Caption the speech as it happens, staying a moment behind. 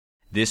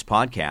This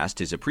podcast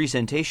is a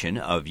presentation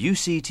of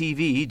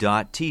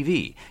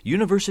UCTV.tv,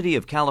 University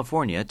of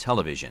California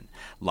Television.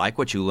 Like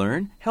what you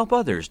learn? Help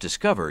others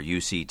discover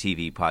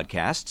UCTV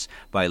podcasts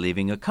by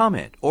leaving a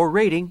comment or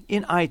rating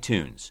in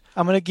iTunes.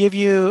 I'm going to give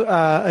you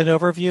an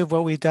overview of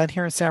what we've done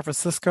here in San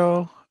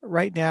Francisco.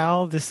 Right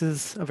now, this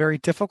is a very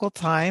difficult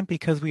time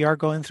because we are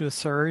going through a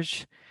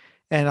surge,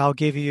 and I'll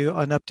give you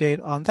an update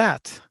on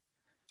that.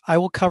 I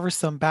will cover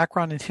some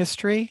background and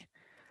history.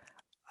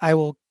 I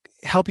will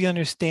help you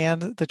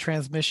understand the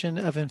transmission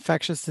of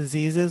infectious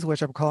diseases,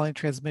 which I'm calling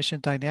transmission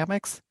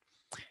dynamics.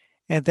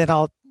 And then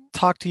I'll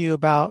talk to you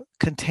about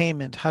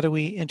containment. How do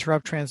we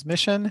interrupt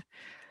transmission?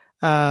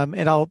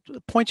 And I'll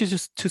point you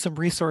just to some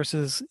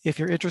resources if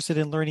you're interested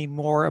in learning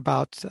more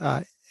about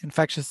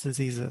infectious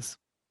diseases.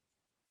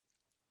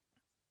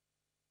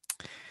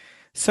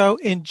 So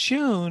in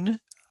June,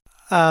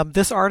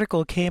 this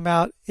article came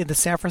out in the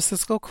San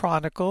Francisco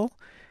Chronicle.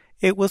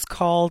 It was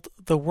called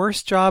 "The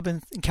Worst Job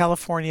in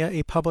California,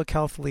 a Public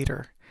Health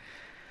Leader."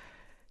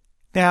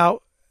 Now,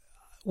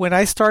 when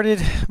I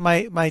started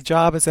my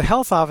job as a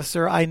health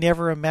officer, I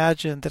never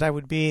imagined that I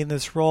would be in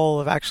this role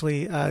of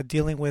actually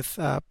dealing with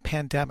a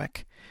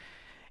pandemic.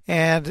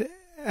 And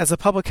as a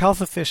public health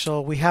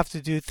official, we have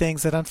to do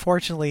things that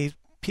unfortunately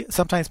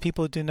sometimes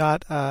people do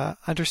not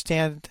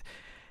understand.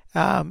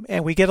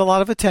 And we get a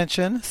lot of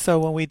attention. So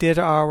when we did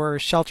our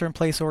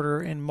shelter-in-place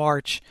order in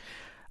March,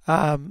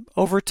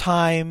 over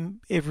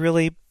time, it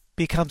really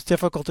becomes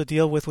difficult to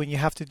deal with when you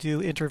have to do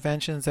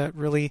interventions that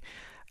really,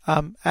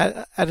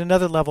 at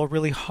another level,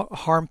 really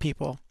harm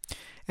people.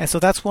 And so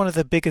that's one of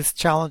the biggest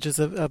challenges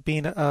of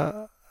being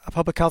a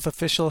public health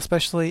official,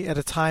 especially at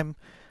a time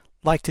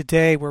like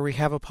today where we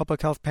have a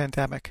public health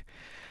pandemic.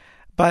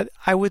 But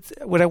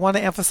what I want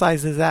to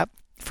emphasize is that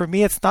for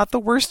me, it's not the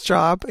worst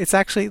job. It's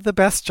actually the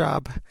best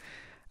job.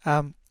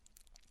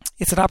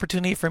 It's an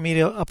opportunity for me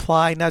to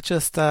apply not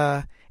just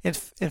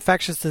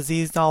infectious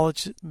disease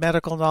knowledge,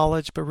 medical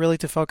knowledge, but really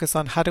to focus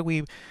on how do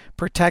we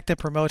protect and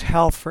promote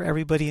health for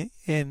everybody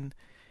in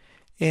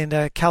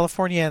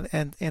California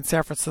and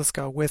San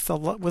Francisco, with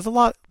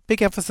a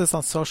big emphasis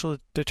on social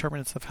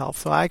determinants of health.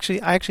 So I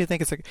actually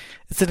think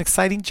it's an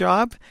exciting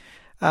job,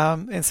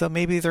 and so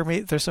maybe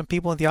there's some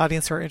people in the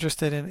audience who are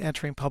interested in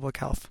entering public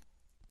health.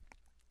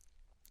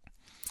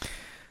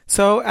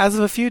 So as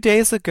of a few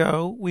days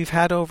ago, we've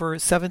had over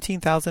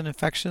 17,000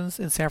 infections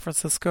in San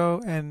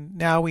Francisco, and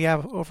now we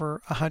have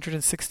over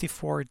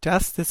 164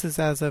 deaths. This is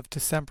as of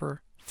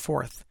December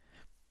 4th.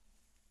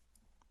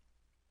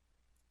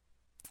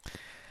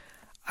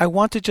 I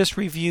want to just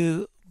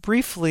review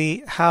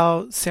briefly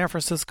how San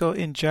Francisco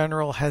in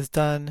general has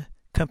done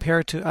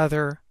compared to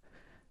other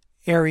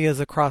areas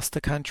across the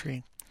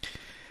country.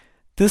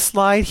 This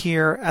slide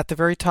here at the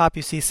very top,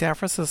 you see San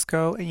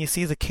Francisco, and you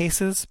see the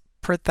cases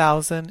per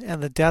 1,000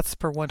 and the deaths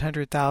per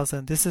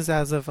 100,000. This is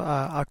as of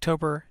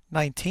October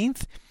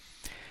 19th.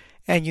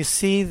 And you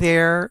see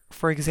there,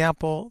 for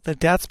example, the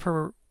deaths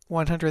per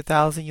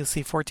 100,000, you'll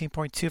see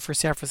 14.2 for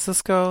San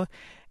Francisco.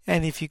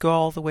 And if you go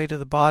all the way to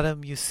the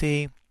bottom, you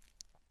see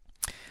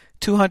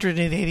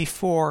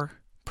 284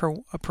 per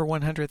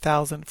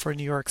 100,000 for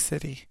New York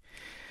City.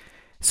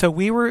 So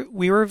we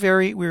were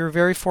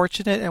very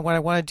fortunate, and what I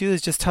want to do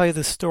is just tell you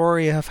the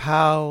story of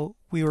how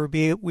we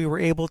were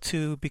able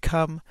to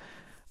become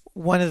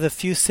one of the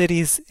few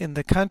cities in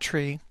the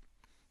country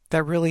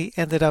that really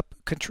ended up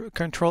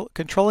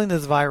controlling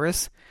this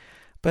virus,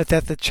 but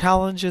that the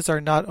challenges are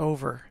not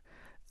over.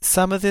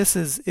 Some of this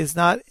is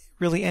not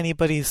really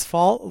anybody's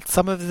fault.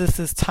 Some of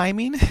this is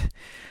timing.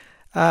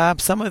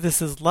 Some of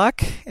this is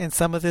luck, and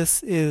some of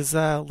this is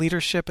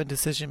leadership and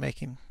decision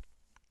making.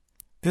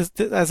 This,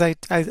 as I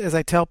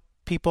tell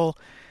people,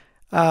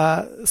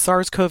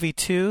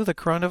 SARS-CoV-2, the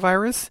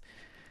coronavirus,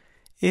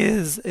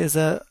 is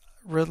a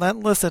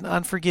relentless and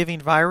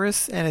unforgiving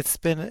virus, and it's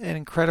been an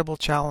incredible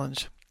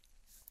challenge.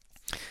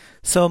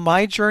 So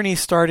my journey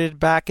started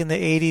back in the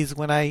 80s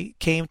when I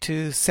came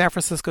to San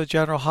Francisco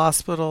General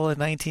Hospital in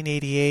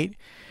 1988,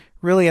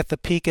 really at the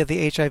peak of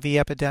the HIV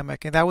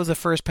epidemic. And that was the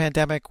first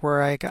pandemic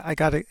where I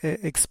got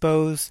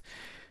exposed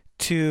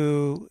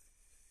to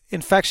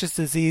infectious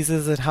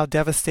diseases and how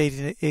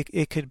devastating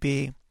it could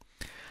be.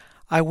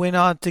 I went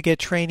on to get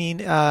training,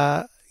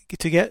 to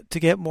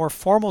get more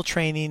formal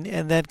training,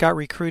 and then got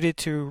recruited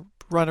to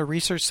run a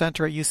research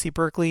center at UC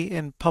Berkeley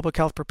in public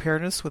health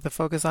preparedness with a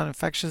focus on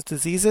infectious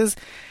diseases.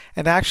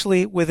 And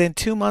actually, within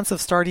 2 months of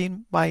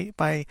starting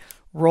my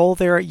role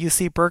there at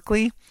UC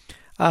Berkeley,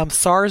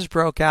 SARS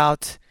broke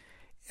out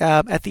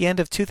at the end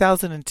of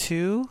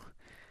 2002,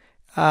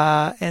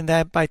 and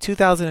then by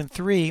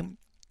 2003,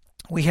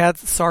 we had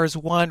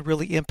SARS-1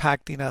 really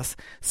impacting us.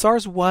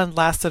 SARS-1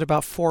 lasted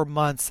about 4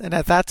 months, and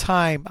at that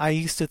time, I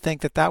used to think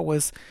that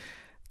was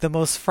the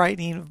most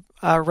frightening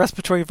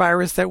respiratory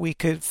virus that we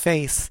could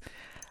face.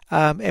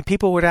 And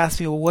people would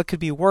ask me, well, what could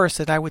be worse?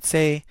 And I would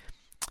say,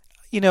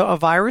 a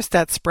virus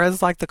that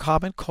spreads like the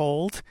common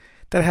cold,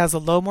 that has a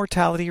low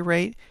mortality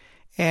rate,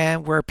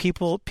 and where we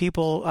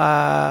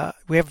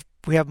have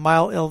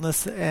mild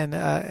illness and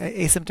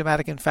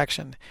asymptomatic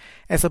infection.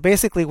 And so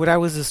basically what I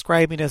was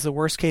describing as the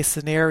worst case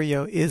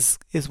scenario is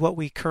what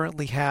we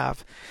currently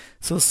have.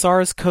 So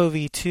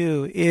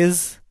SARS-CoV-2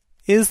 is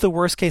the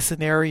worst case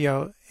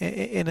scenario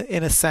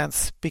in a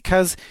sense,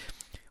 because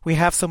we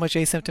have so much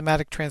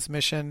asymptomatic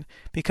transmission,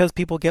 because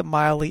people get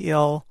mildly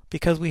ill,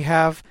 because we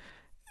have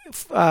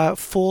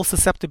full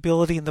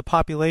susceptibility in the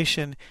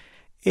population.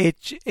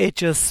 It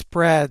just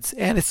spreads,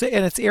 and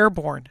it's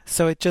airborne,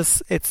 so it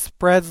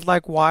spreads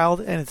like wild,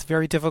 and it's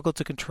very difficult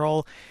to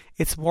control.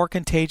 It's more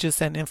contagious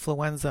than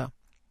influenza.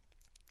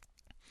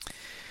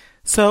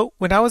 So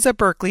when I was at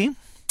Berkeley,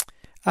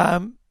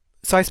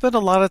 so I spent a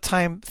lot of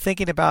time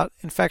thinking about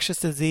infectious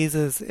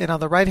diseases, and on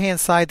the right-hand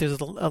side there's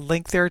a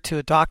link there to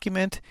a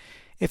document.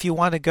 If you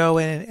want to go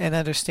in and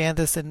understand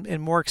this in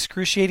more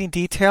excruciating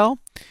detail,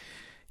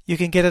 you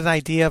can get an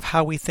idea of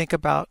how we think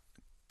about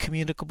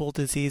communicable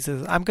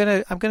diseases. I'm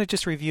gonna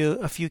just review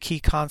a few key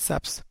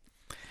concepts.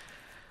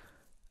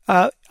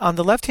 On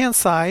the left-hand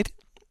side,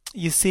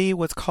 you see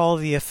what's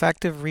called the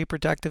effective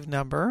reproductive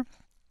number,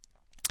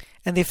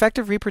 and the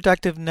effective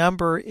reproductive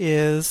number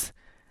is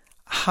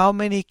how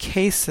many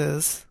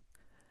cases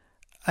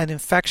an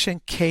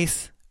infection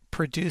case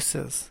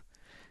produces.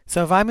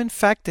 So if I'm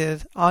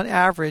infected, on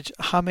average,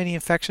 how many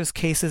infectious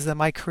cases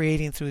am I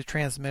creating through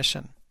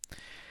transmission?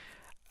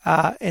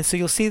 And so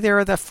you'll see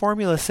there that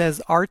formula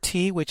says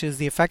RT, which is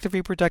the effective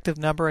reproductive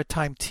number at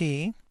time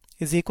t,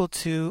 is equal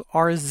to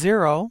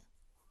R0,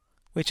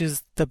 which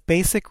is the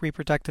basic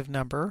reproductive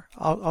number.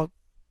 I'll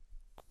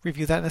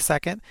review that in a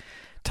second,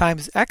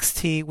 times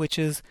XT, which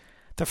is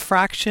the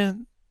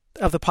fraction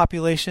of the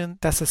population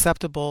that's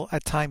susceptible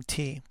at time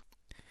t.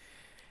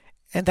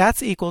 And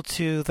that's equal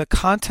to the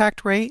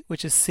contact rate,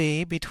 which is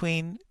C,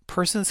 between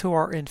persons who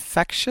are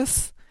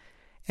infectious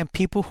and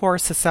people who are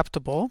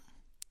susceptible.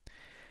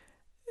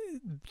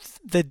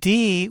 The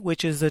D,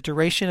 which is the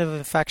duration of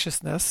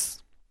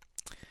infectiousness.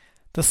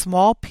 The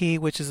small p,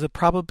 which is the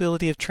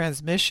probability of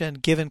transmission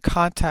given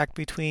contact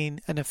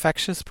between an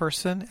infectious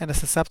person and a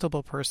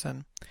susceptible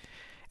person.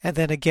 And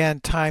then again,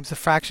 times the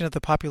fraction of the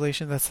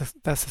population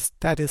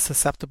that is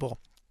susceptible.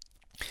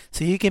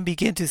 So you can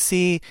begin to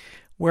see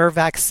where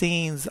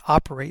vaccines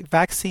operate.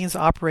 Vaccines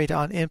operate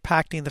on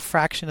impacting the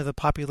fraction of the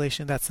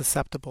population that's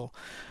susceptible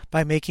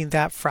by making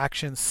that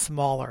fraction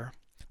smaller.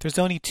 There's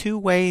only two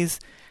ways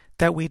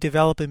that we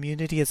develop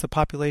immunity as a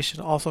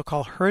population, also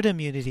called herd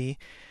immunity.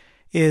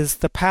 Is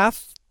the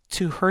path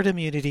to herd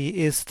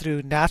immunity is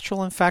through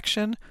natural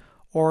infection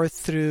or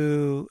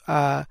through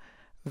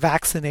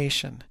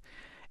vaccination.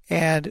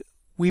 And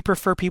we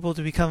prefer people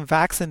to become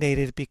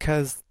vaccinated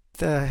because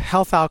the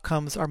health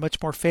outcomes are much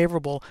more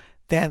favorable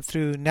than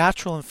through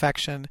natural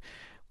infection,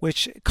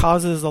 which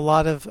causes a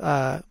lot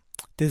of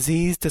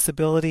disease,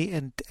 disability,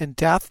 and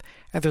death.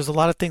 And there's a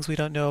lot of things we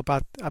don't know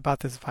about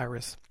this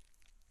virus.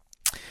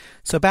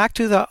 So back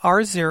to the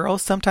R0,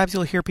 sometimes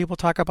you'll hear people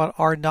talk about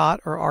R0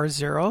 or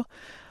R0.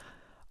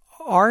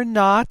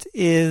 R0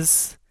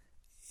 is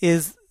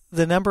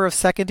the number of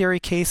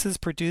secondary cases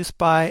produced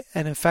by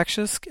an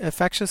infectious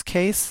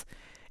case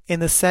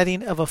in the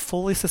setting of a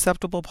fully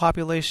susceptible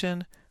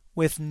population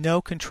with no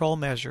control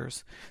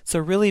measures. So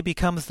it really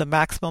becomes the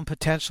maximum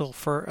potential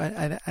for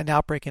an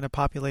outbreak in a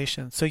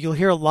population. So you'll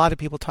hear a lot of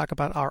people talk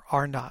about our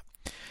R0.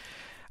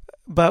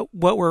 But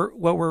what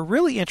we're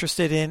really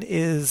interested in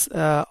is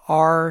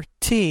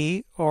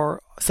RT,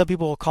 or some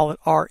people will call it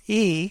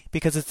RE,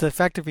 because it's the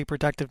effective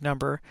reproductive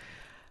number.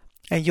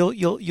 And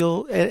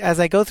you'll as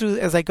I go through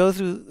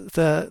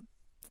the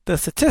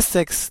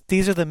statistics,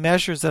 these are the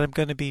measures that I'm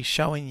going to be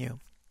showing you.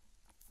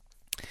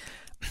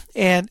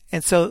 And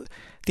so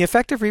the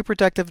effective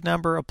reproductive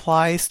number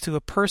applies to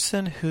a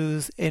person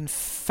who's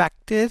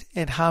infected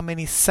and how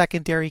many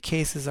secondary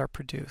cases are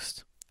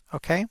produced.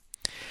 Okay?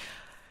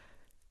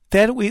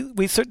 Then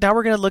now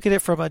we're going to look at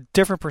it from a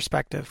different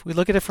perspective. We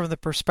look at it from the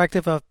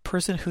perspective of a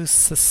person who's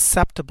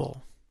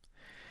susceptible.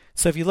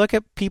 So if you look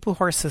at people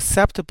who are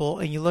susceptible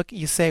and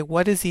you say,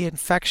 what is the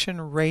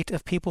infection rate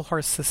of people who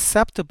are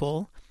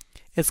susceptible?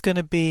 It's going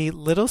to be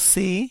little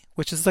c,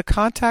 which is the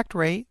contact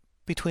rate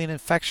between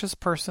infectious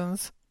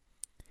persons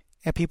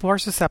and people who are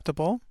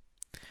susceptible,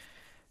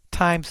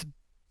 times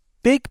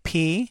big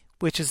P,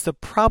 which is the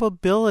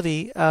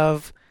probability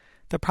that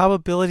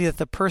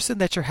the person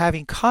that you're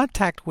having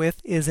contact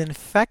with is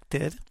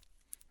infected,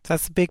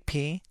 that's big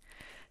P,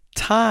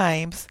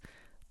 times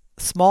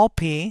small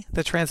p,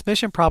 the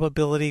transmission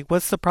probability.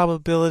 What's the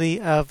probability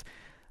of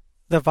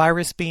the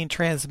virus being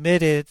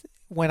transmitted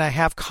when I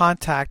have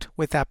contact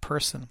with that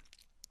person?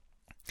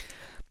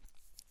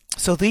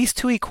 So these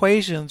two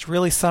equations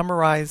really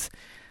summarize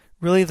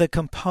the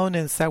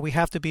components that we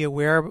have to be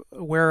aware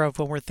of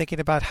when we're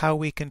thinking about how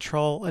we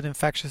control an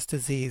infectious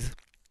disease.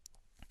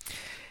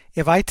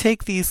 If I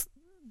take these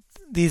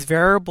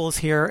variables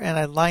here and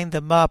I line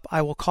them up,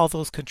 I will call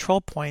those control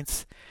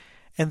points.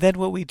 And then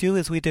what we do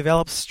is we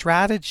develop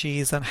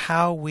strategies on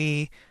how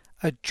we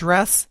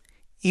address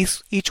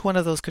each one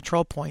of those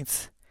control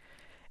points.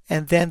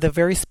 And then the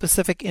very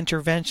specific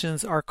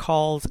interventions are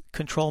called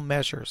control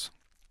measures.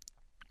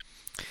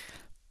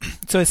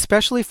 So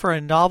especially for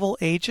a novel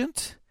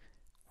agent,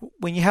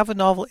 when you have a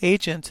novel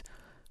agent,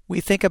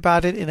 we think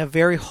about it in a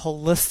very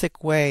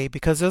holistic way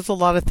because there's a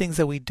lot of things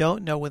that we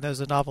don't know when there's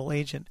a novel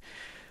agent.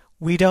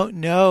 We don't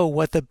know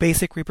what the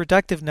basic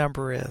reproductive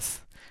number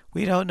is.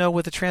 We don't know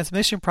what the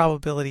transmission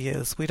probability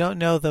is. We don't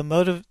know the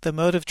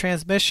mode of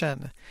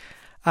transmission.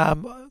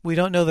 We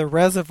don't know the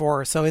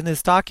reservoir. So in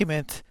this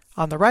document,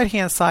 on the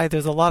right-hand side,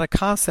 there's a lot of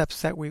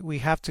concepts that we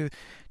have to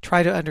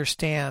try to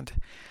understand.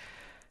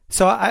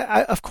 So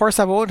I of course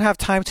I won't have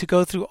time to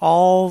go through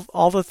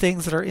all the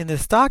things that are in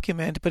this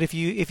document, but if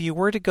you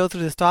were to go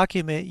through this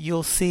document,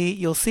 you'll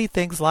see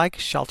things like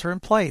shelter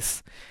in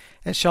place.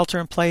 And shelter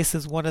in place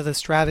is one of the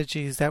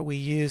strategies that we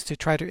use to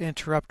try to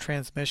interrupt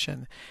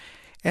transmission.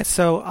 And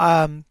so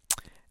I'm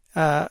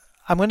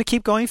going to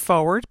keep going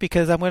forward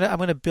because I'm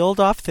going to build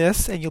off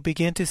this, and you'll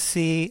begin to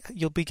see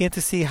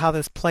how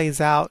this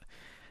plays out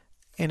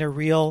in a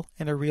real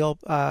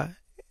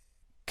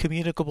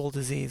communicable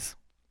disease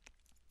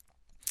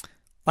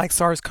like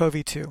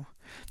SARS-CoV-2.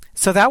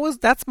 So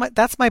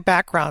that's my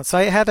background. So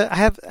I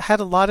have had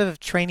a lot of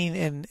training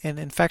in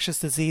infectious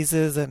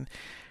diseases, and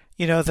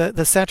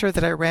the center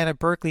that I ran at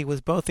Berkeley was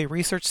both a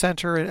research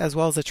center as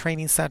well as a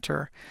training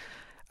center.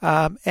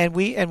 And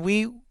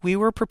we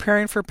were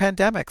preparing for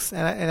pandemics.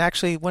 And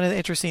actually, one of the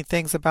interesting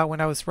things about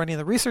when I was running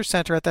the research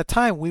center at that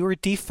time, we were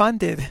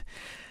defunded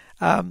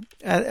at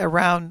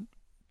around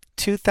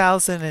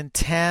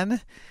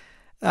 2010.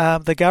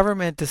 The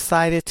government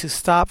decided to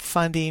stop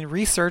funding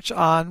research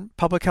on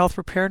public health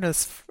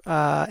preparedness,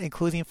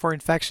 including for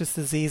infectious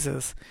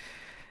diseases,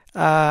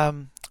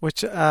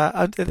 which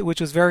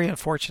was very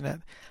unfortunate.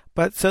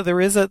 But so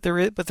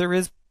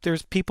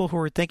there's people who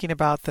were thinking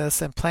about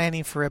this and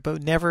planning for it,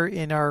 but never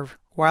in our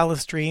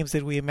wildest dreams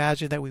did we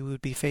imagine that we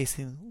would be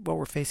facing what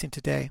we're facing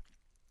today.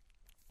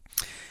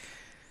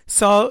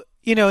 So,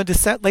 in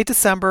late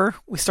December,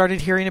 we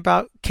started hearing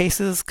about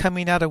cases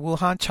coming out of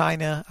Wuhan,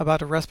 China,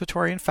 about a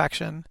respiratory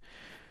infection.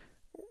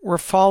 We're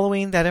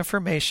following that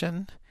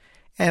information,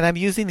 and I'm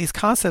using these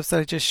concepts that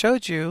I just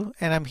showed you,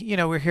 and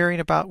we're hearing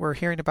about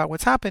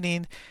what's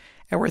happening,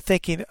 and we're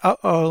thinking,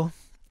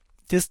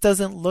 this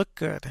doesn't look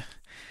good.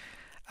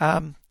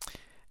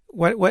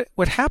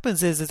 What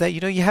happens is that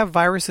you have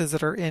viruses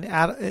that are in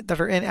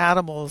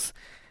animals.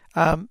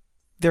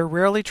 They're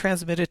rarely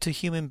transmitted to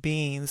human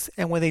beings,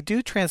 and when they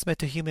do transmit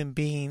to human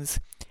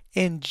beings,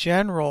 in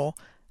general,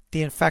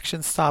 the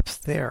infection stops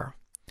there.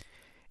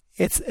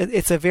 It's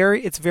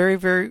very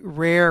very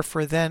rare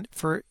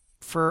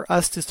for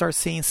us to start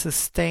seeing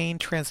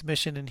sustained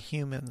transmission in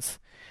humans,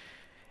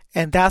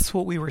 and that's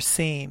what we were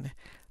seeing.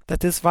 That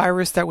this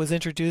virus that was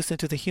introduced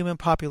into the human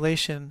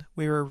population,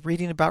 we were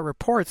reading about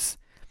reports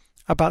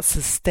about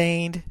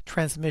sustained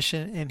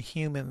transmission in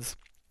humans,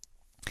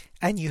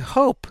 and you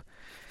hope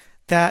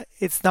that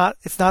it's not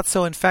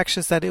so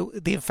infectious that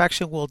the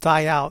infection will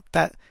die out,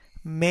 that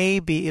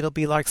maybe it'll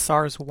be like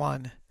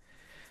SARS-1.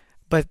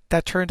 But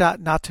that turned out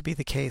not to be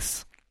the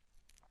case.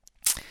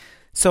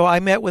 So I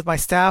met with my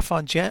staff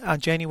on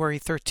January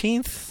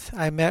 13th.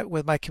 I met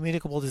with my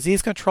communicable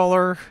disease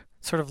controller,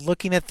 sort of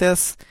looking at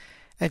this,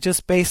 and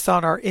just based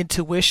on our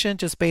intuition,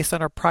 just based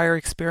on our prior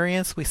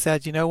experience, we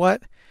said, you know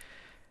what?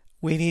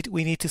 We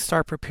need to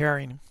start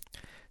preparing.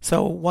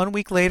 So 1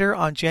 week later,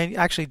 on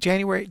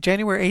January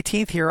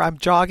 18th here, I'm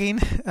jogging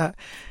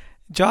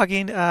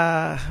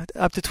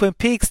up to Twin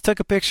Peaks, took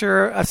a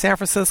picture of San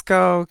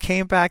Francisco,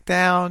 came back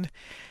down,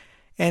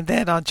 and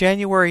then on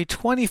January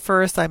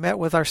 21st, I met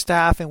with our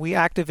staff and we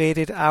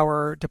activated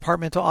our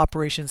departmental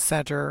operations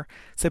center.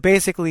 So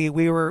basically,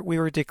 we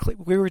were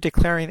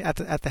declaring at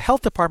the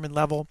health department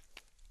level.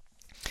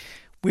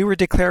 We were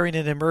declaring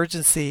an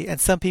emergency,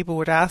 and some people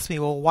would ask me,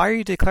 "Well, why are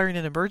you declaring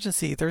an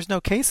emergency? There's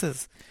no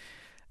cases.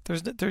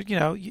 There's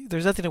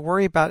nothing to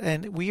worry about."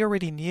 And we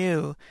already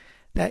knew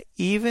that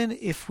even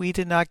if we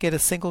did not get a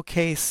single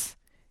case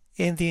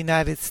in the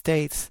United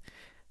States,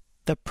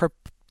 the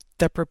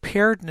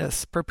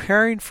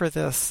preparing for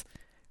this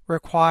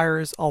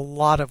requires a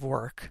lot of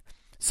work.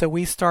 So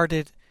we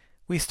activated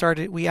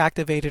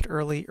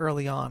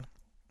early on.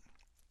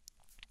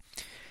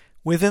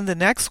 Within the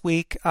next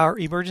week, our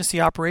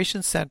emergency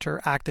operations center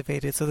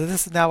activated. So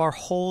this is now our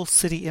whole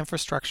city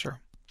infrastructure.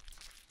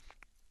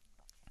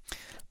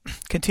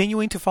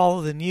 Continuing to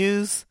follow the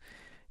news,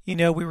 we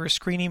were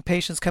screening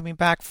patients coming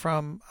back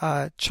from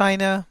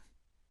China,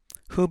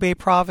 Hubei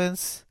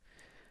province,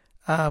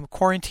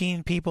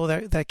 quarantining people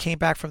that came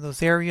back from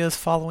those areas,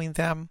 following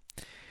them.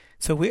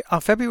 So on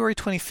February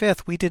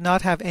 25th, we did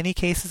not have any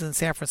cases in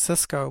San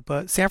Francisco,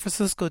 but San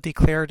Francisco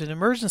declared an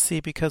emergency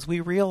because we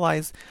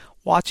realized,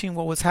 watching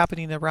what was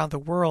happening around the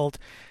world,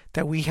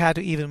 that we had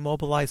to even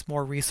mobilize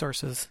more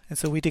resources. And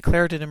so we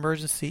declared an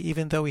emergency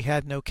even though we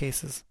had no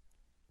cases.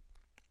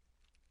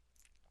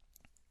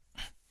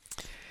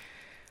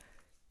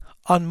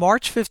 On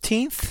March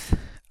 15th,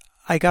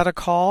 I got a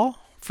call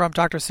from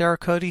Dr. Sarah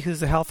Cody, who's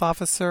the health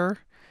officer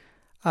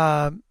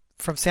from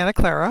Santa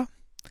Clara.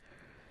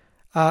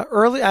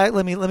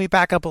 Let me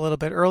back up a little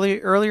bit.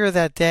 Earlier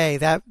that day,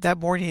 that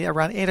morning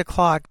around 8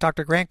 o'clock,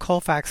 Dr. Grant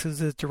Colfax, who's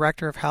the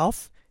director of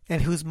health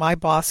and who's my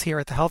boss here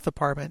at the health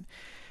department,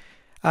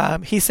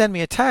 he sent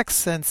me a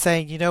text and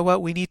saying, you know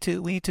what, we need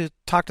to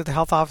talk to the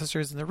health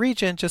officers in the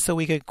region just so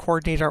we could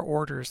coordinate our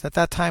orders. At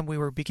that time, we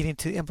were beginning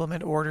to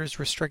implement orders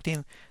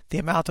restricting the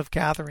amount of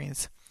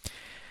gatherings.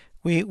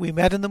 We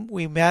met in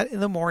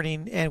the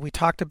morning and we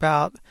talked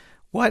about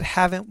what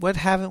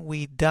haven't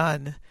we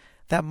done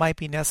that might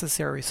be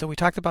necessary. So we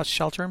talked about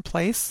shelter in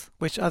place,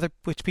 which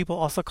people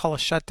also call a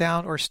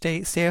shutdown or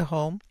stay at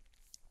home.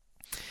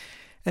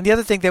 And the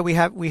other thing that we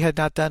had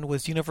not done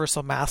was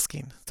universal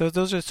masking. So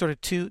those are sort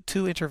of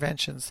two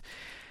interventions.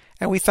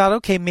 And we thought,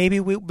 okay, maybe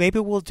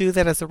we'll do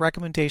that as a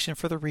recommendation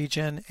for the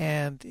region,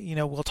 and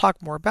we'll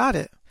talk more about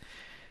it.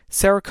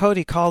 Sarah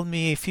Cody called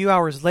me a few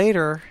hours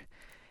later,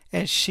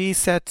 and she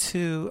said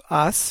to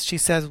us, she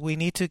says we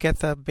need to get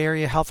the Bay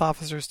Area health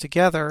officers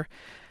together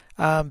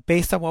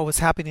based on what was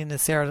happening in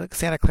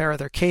Santa Clara.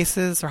 Their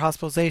cases, their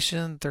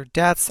hospitalization, their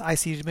deaths,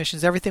 ICU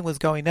admissions, everything was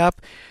going up.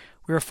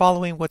 We were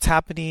following what's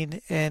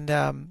happening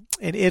in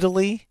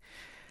Italy,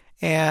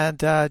 and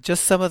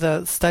just some of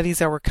the studies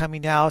that were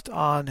coming out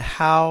on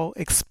how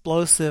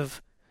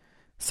explosive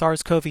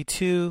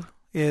SARS-CoV-2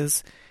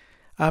 is.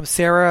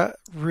 Sarah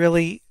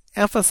really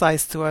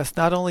emphasized to us,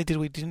 not only did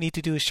we need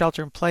to do a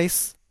shelter in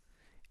place,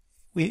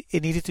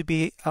 it needed to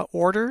be an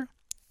order,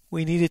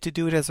 we needed to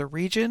do it as a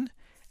region,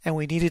 and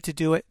we needed to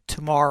do it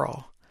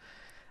tomorrow.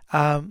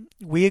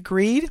 We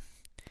agreed.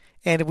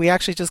 And we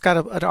actually just got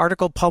an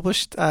article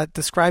published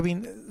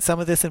describing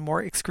some of this in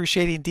more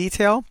excruciating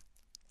detail.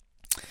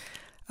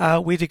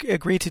 We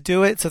agreed to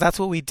do it, so that's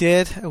what we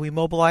did. We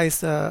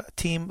mobilized a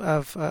team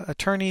of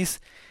attorneys,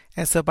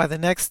 and so by the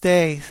next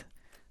day,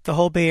 the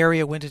whole Bay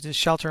Area went into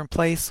shelter in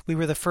place. We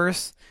were the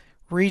first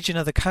region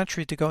of the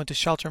country to go into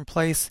shelter in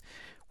place.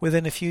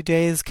 Within a few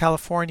days,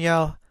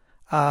 California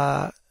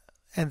and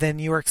then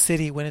New York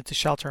City went into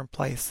shelter in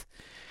place.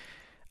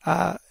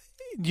 New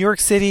York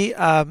City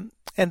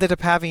ended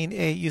up having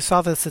you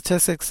saw the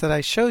statistics that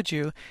I showed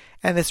you,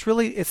 and there's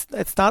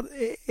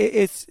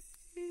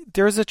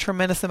a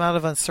tremendous amount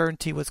of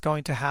uncertainty what's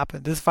going to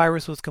happen. This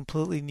virus was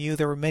completely new.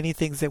 There were many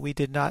things that we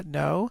did not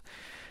know.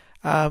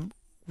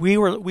 We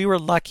were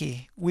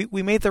lucky.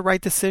 We made the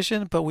right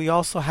decision, but we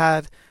also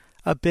had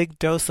a big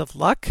dose of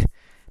luck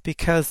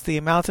because the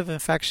amount of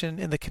infection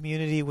in the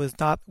community was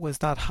not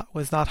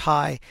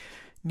high.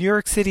 New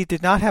York City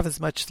did not have as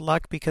much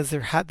luck because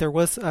there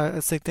was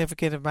a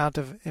significant amount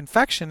of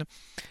infection,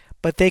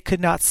 but they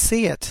could not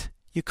see it.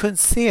 You couldn't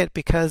see it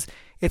because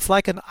it's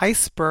like an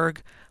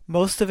iceberg.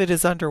 Most of it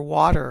is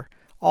underwater.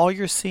 All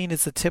you're seeing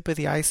is the tip of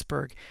the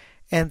iceberg.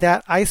 And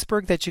that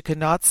iceberg that you could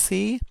not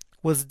see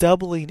was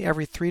doubling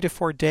every 3 to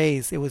 4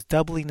 days. It was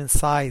doubling in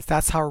size.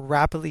 That's how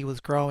rapidly it was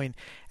growing.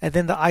 And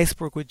then the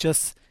iceberg would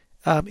just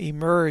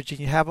emerge, and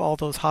you have all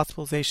those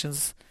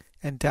hospitalizations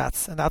and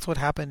deaths. And that's what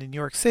happened in New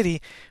York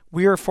City.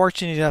 We were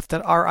fortunate enough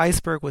that our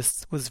iceberg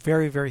was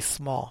very, very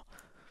small.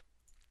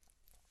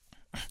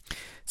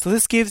 So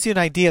this gives you an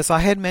idea. So I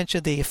had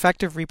mentioned the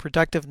effective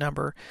reproductive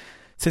number.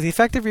 So the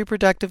effective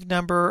reproductive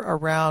number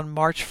around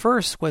March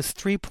 1st was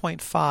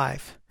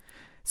 3.5.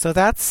 So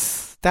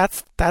that's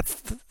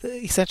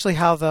essentially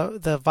how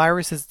the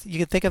virus is. You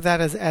can think of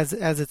that as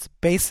its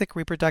basic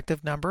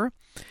reproductive number.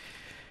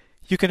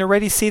 You can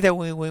already see that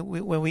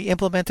when we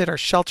implemented our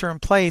shelter in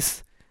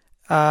place,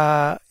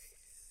 the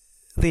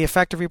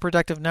effective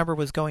reproductive number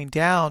was going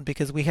down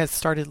because we had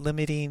started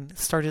limiting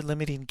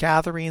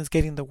gatherings,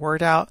 getting the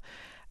word out.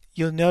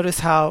 You'll notice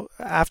how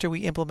after we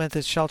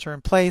implemented shelter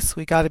in place,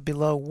 we got it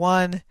below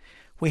 1.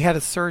 We had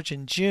a surge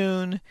in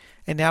June,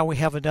 and now we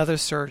have another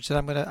surge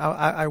that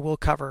I will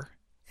cover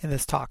in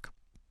this talk.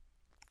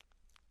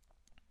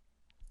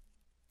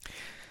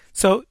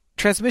 So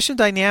transmission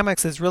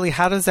dynamics is really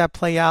how does that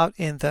play out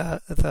in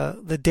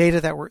the data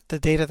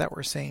that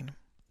we're seeing.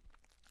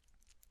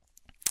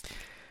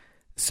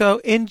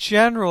 So in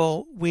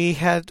general, we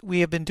have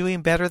been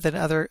doing better than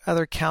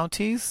other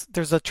counties.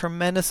 There's a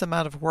tremendous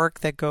amount of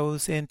work that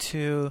goes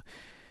into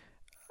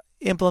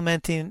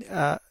implementing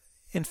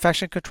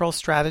infection control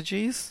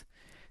strategies.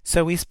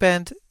 So we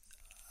spend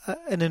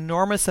an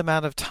enormous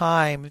amount of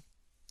time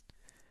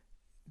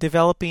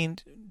developing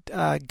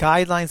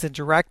guidelines and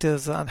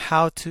directives on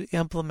how to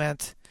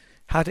implement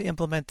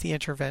the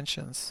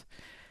interventions.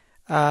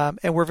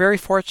 And we're very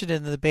fortunate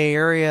in the Bay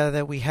Area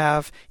that we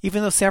have,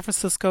 even though San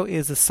Francisco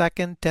is the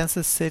second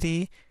densest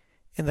city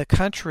in the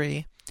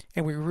country,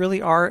 and we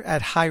really are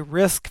at high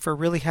risk for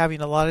really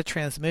having a lot of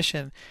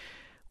transmission,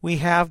 we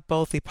have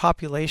both the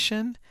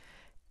population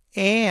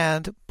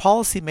and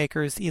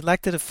policymakers,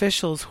 elected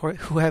officials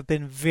who have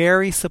been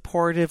very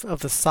supportive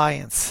of the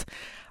science.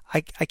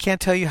 I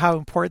can't tell you how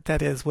important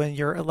that is when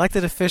your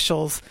elected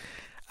officials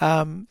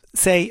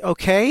say,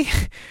 okay,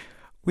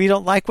 we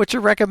don't like what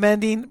you're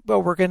recommending,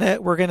 but we're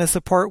gonna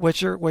support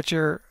what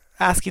you're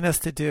asking us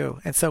to do.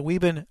 And so we've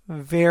been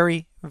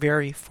very,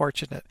 very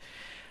fortunate,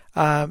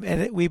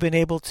 and we've been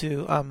able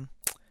to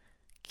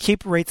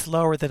keep rates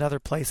lower than other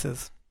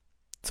places.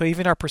 So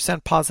even our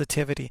percent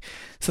positivity.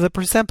 So the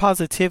percent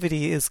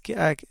positivity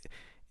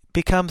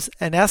becomes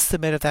an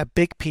estimate of that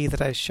big P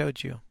that I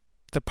showed you.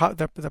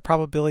 the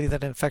probability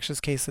that an infectious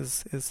case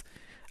is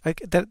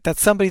that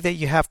somebody that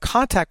you have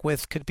contact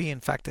with could be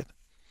infected.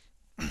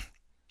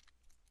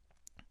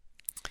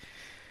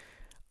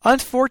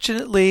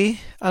 Unfortunately,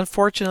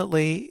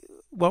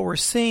 what we're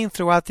seeing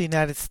throughout the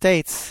United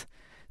States,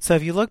 so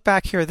if you look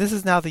back here, this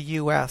is now the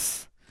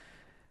U.S.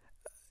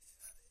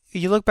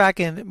 You look back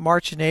in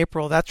March and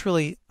April, that's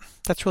really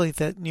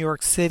the New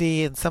York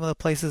City and some of the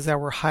places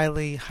that were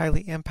highly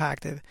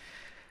impacted.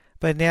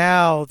 But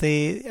now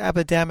the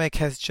epidemic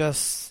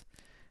has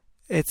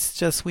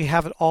we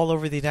have it all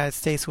over the United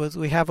States.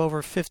 We have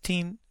over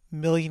 15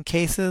 million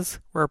cases.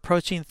 We're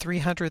approaching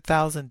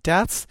 300,000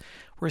 deaths.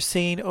 We're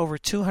seeing over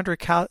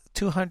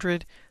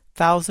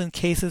 200,000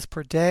 cases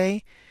per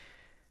day,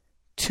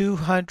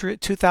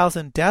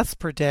 2,000 deaths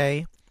per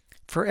day.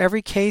 For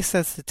every case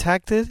that's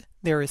detected,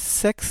 there is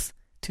 6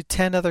 to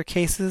 10 other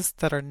cases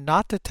that are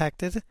not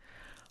detected.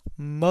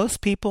 Most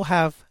people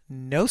have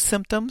no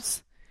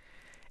symptoms,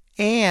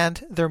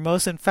 and they're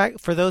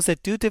for those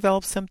that do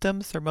develop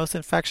symptoms, they're most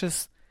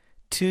infectious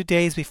 2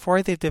 days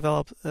before they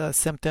develop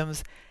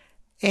symptoms,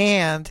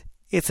 and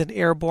it's an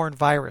airborne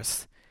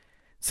virus.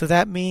 So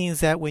that means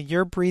that when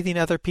you're breathing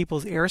other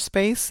people's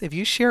airspace, if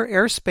you share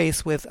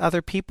airspace with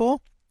other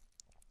people,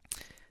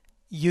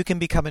 you can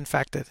become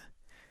infected.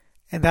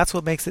 And that's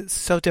what makes it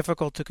so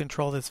difficult to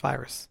control this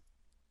virus.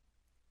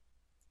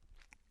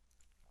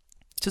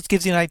 Just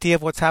gives you an idea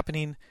of what's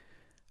happening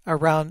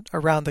around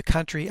the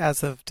country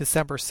as of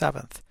December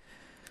 7th.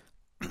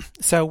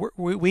 So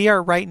we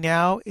are right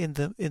now in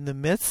the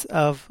midst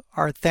of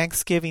our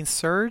Thanksgiving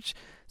surge.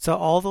 So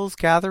all those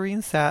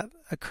gatherings that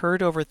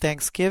occurred over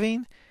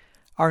Thanksgiving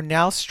are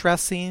now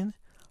stressing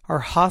our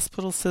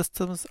hospital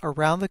systems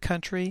around the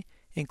country,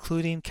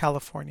 including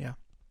California.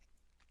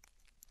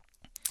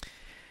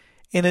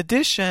 In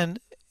addition,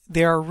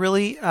 there are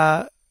really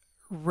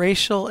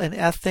racial and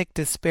ethnic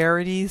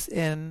disparities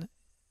in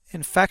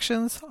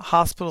infections,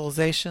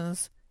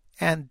 hospitalizations,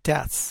 and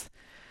deaths.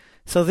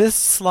 So this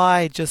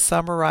slide just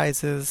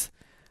summarizes,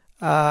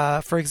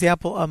 for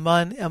example,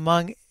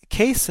 among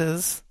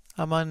cases,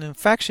 among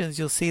infections,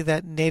 you'll see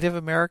that Native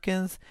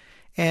Americans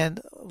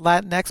and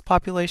Latinx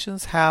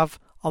populations have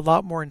a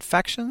lot more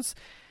infections.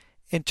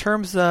 In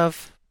terms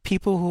of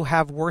people who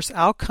have worse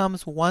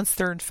outcomes once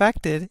they're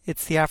infected,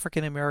 it's the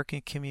African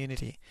American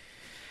community.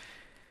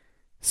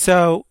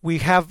 So we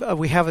have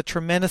a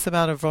tremendous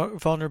amount of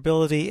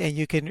vulnerability, and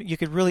you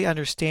could really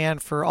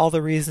understand, for all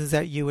the reasons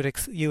that you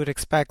would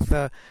expect,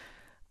 the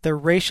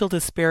racial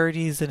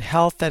disparities in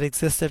health that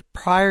existed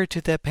prior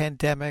to the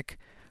pandemic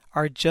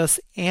are just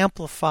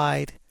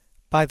amplified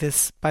by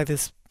this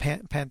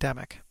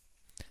pandemic.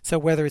 So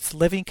whether it's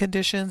living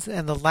conditions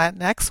and the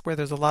Latinx, where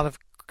there's a lot of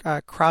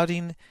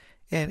crowding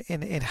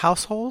in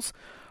households,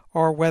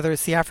 or whether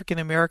it's the African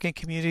American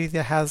community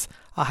that has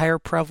a higher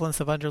prevalence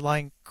of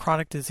underlying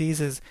chronic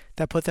diseases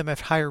that put them at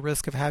higher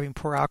risk of having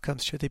poor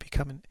outcomes should they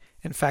become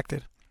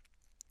infected.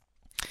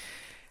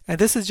 And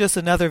this is just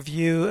another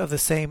view of the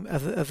same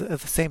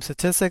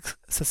statistics,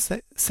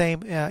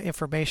 same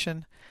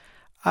information.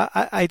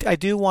 I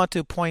do want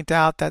to point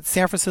out that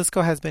San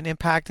Francisco has been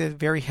impacted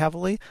very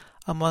heavily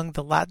among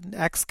the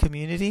Latinx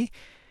community.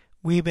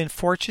 We've been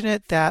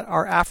fortunate that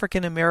our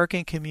African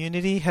American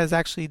community has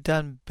actually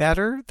done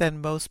better than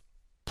most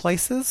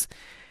places,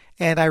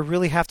 and I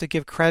really have to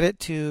give credit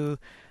to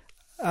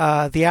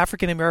the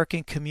African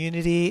American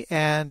community,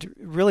 and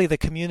really the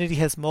community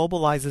has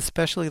mobilized,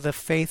 especially the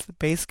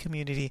faith-based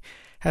community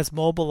has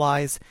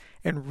mobilized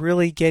and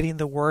really getting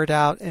the word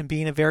out and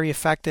being very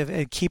effective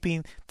at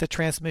keeping the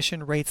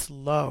transmission rates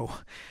low.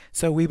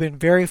 So we've been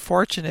very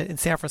fortunate in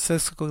San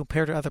Francisco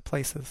compared to other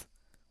places.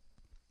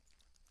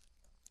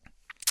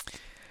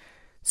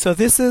 So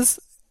this is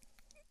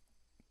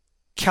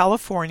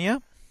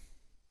California.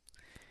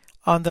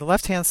 On the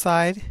left-hand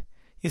side,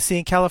 you see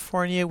in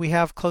California we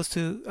have close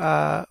to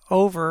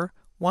over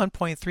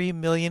 1.3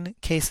 million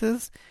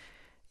cases.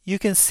 You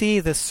can see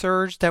the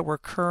surge that we're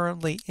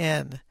currently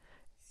in.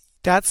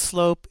 That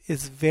slope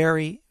is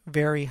very,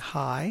 very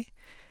high,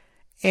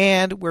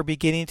 and we're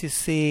beginning to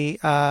see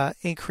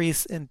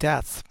increase in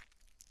deaths.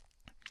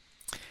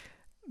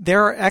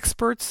 There are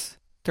experts,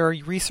 there are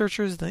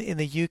researchers in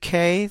the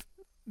UK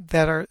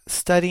that are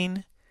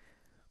studying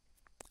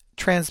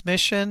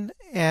transmission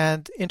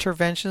and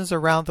interventions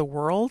around the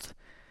world,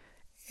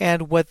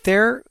 and what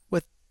their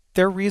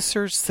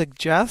research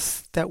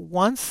suggests that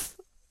once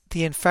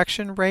the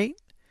infection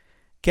rate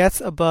gets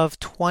above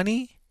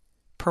 20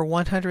 per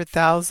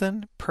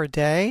 100,000 per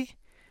day,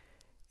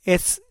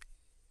 it's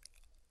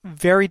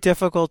very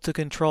difficult to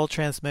control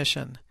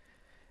transmission.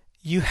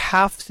 You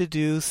have to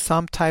do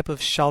some type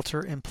of shelter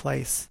in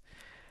place.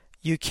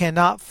 You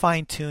cannot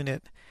fine-tune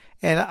it.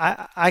 And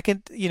I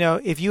can,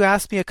 if you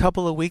asked me a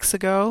couple of weeks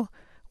ago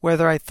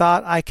whether I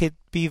thought I could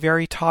be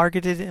very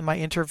targeted in my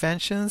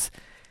interventions,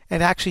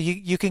 and actually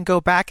you can go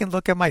back and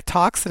look at my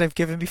talks that I've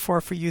given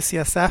before for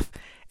UCSF,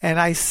 and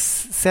I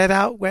said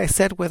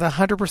with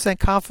 100%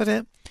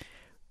 confident,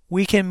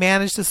 we can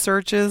manage the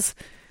surges.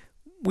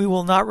 We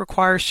will not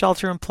require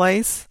shelter in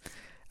place.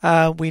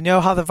 We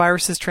know how the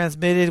virus is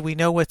transmitted. We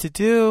know what to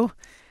do.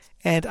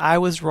 And I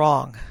was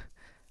wrong.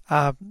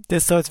 So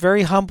it's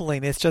very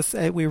humbling. It's just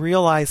we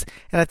realize,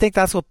 and I think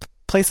that's what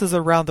places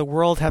around the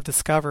world have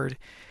discovered,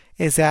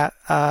 is that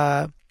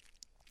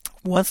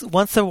once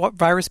the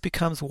virus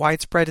becomes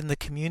widespread in the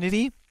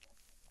community,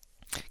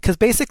 because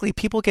basically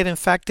people get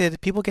infected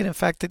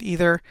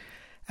either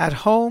at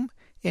home,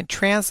 in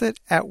transit,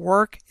 at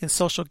work, in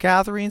social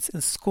gatherings,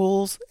 in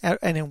schools,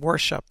 and in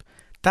worship.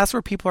 That's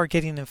where people are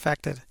getting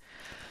infected.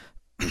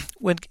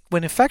 When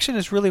infection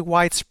is really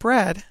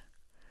widespread,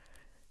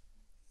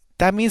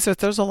 that means that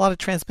there's a lot of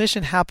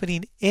transmission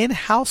happening in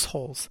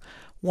households.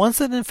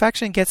 Once an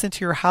infection gets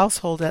into your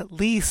household, at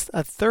least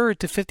a third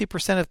to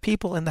 50% of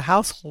people in the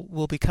household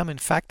will become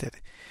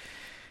infected.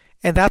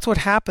 And that's what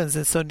happens.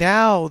 And so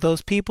now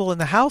those people in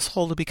the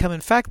household who become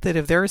infected,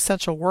 if they're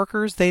essential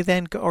workers, they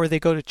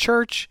go to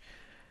church,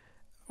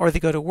 or they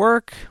go to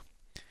work,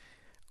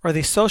 or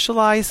they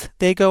socialize,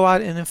 they go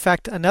out and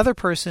infect another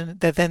person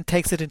that then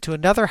takes it into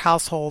another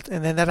household,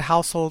 and then that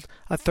household,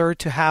 a third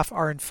to half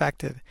are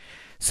infected.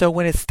 So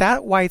when it's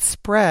that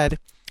widespread,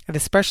 and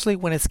especially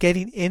when it's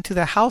getting into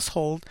the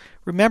household,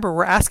 remember,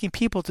 we're asking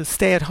people to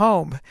stay at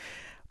home,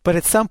 but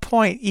at some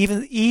point,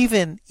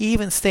 even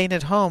staying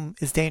at home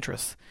is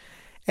dangerous.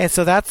 And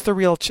so that's the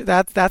real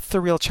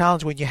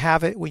challenge when you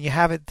have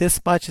it this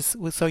much.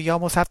 So you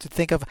almost have to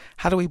think of,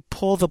 how do we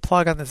pull the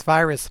plug on this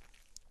virus?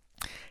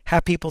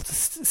 Have people to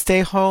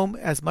stay home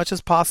as much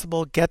as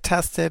possible, get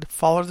tested,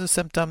 follow the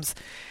symptoms,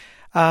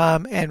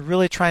 and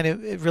really trying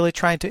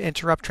to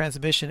interrupt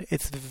transmission.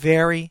 It's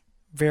very,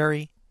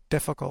 very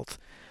difficult,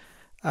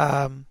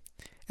 and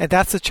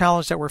that's the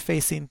challenge that we're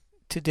facing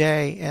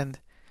today. And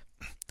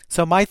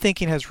so my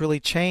thinking has really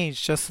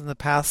changed just in the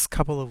past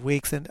couple of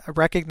weeks, and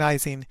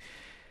recognizing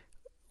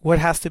what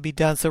has to be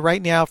done. So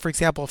right now, for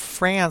example,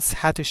 France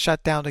had to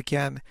shut down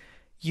again.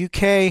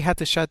 UK had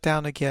to shut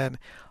down again.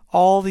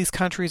 All these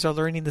countries are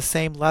learning the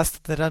same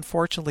lesson, that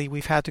unfortunately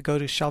we've had to go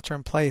to shelter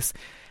in place.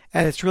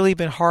 And it's really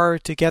been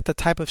hard to get the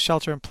type of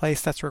shelter in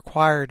place that's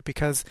required,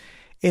 because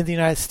in the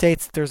United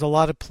States there's a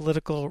lot of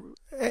political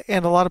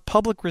and a lot of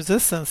public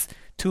resistance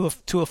to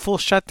a full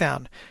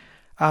shutdown.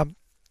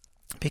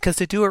 Because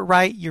to do it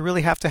right, you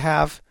really have to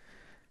have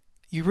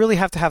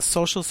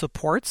social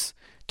supports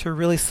to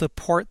really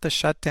support the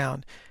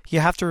shutdown.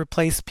 You have to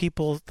replace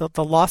the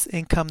lost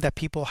income that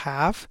people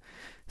have,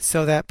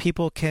 so that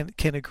people can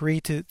agree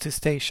to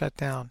stay shut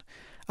down.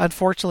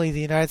 Unfortunately,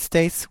 the United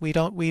States, we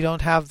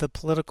don't have the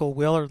political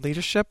will or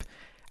leadership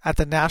at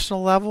the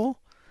national level.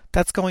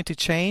 That's going to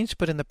change,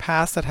 but in the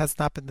past that has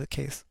not been the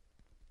case.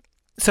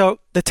 So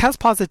the test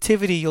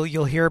positivity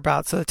you'll hear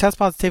about. So the test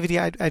positivity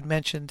I'd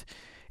mentioned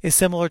is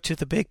similar to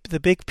the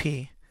big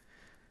P,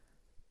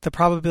 the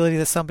probability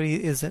that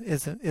somebody is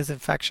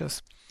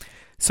infectious.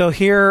 So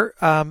here,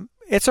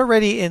 it's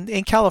already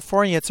in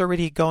California. It's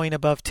already going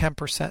above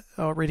 10%.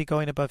 Already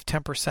going above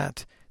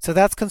 10%. So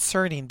that's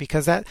concerning,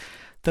 because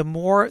the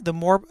more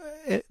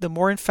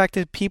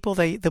infected people,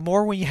 the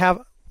more when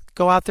you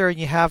go out there and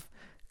you have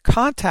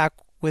contact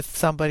with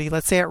somebody,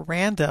 let's say at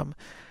random,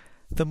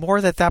 the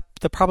more that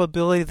the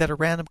probability that a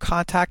random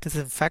contact is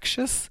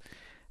infectious,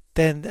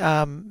 then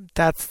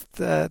that's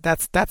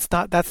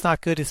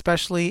not good,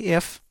 especially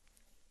if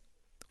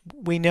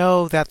we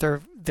know that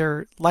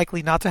they're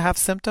likely not to have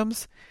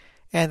symptoms,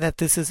 and that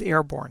this is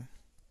airborne.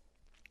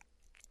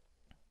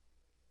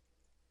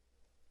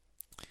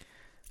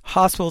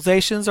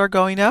 Hospitalizations are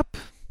going up.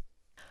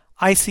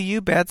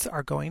 ICU beds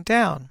are going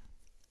down.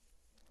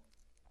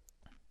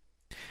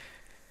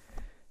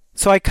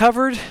 So I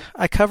covered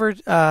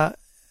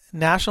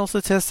national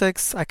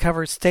statistics. I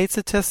covered state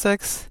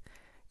statistics.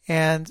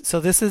 And so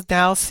this is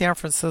now San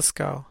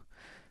Francisco.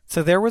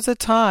 So there was a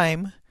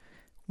time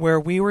where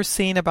we were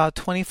seeing about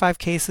 25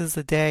 cases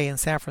a day in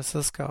San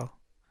Francisco.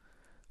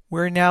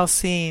 We're now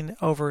seeing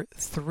over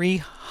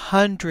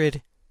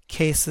 300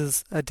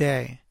 cases a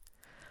day.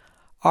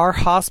 Our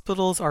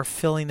hospitals are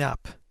filling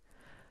up.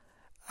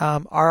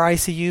 Our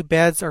ICU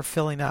beds are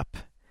filling up.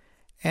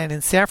 And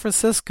in San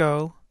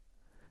Francisco,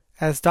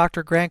 as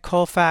Dr. Grant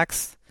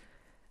Colfax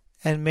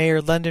and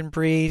Mayor London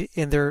Breed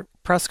in their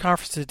press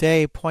conference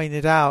today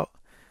pointed out,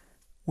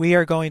 we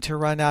are going to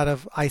run out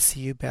of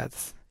ICU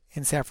beds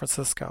in San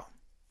Francisco.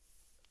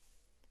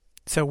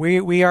 So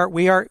we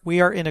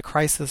are in a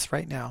crisis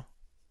right now.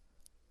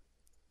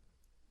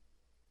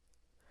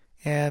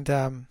 And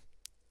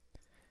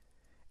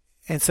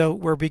so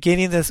we're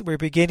beginning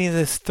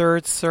this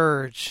third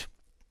surge.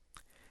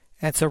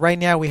 And so right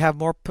now we have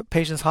more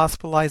patients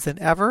hospitalized than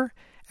ever,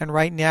 and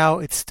right now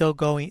it's still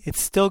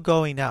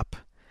going up.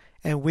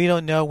 And we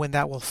don't know when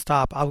that will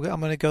stop. I'm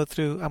going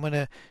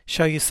to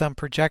show you some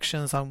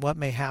projections on what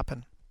may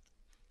happen.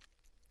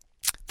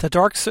 The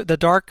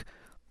dark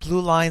blue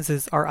lines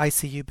are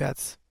ICU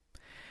beds.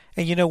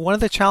 And one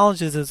of the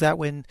challenges is that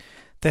when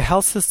the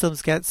health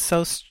systems get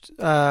so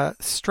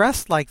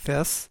stressed like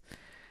this,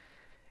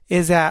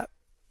 is that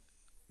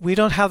we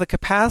don't have the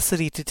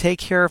capacity to take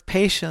care of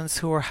patients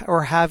who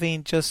are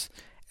having just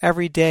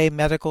everyday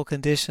medical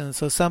conditions.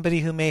 So somebody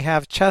who may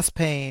have chest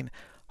pain,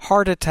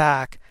 heart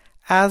attack,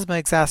 asthma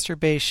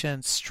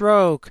exacerbation,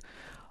 stroke,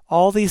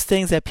 all these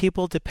things that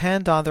people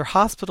depend on their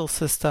hospital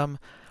system.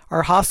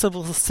 Our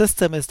hospital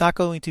system is not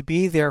going to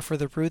be there for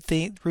the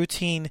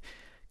routine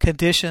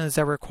conditions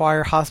that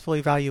require hospital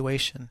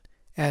evaluation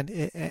and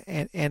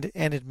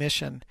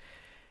admission.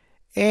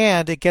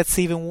 And it gets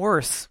even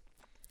worse.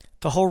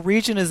 The whole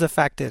region is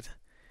affected.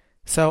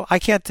 So I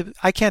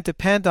can't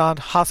depend on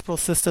hospital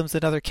systems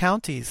in other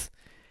counties.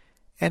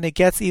 And it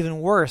gets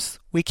even worse.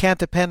 We can't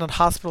depend on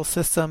hospital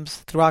systems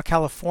throughout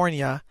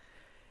California,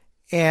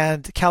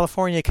 and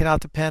California cannot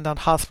depend on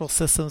hospital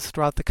systems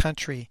throughout the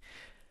country.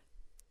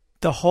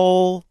 The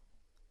whole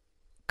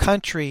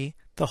country,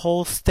 the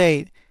whole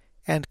state,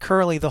 and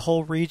currently the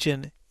whole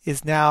region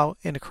is now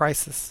in a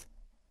crisis.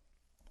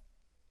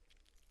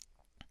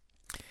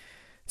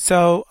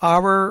 So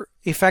our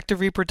effective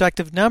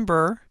reproductive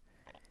number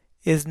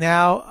is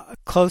now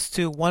close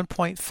to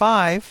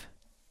 1.5.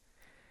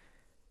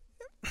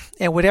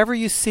 And whatever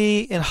you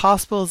see in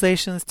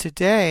hospitalizations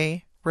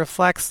today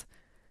reflects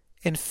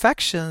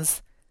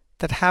infections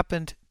that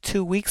happened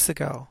 2 weeks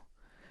ago.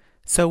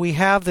 So we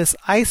have this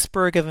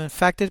iceberg of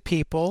infected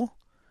people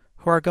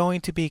who are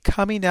going to be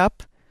coming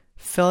up,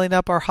 filling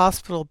up our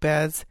hospital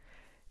beds,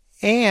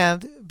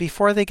 and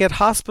before they get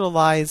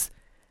hospitalized,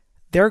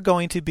 they're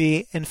going to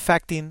be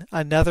infecting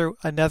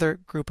another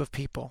group of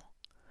people.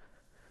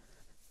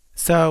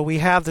 So we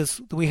have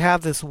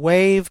this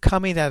wave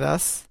coming at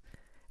us,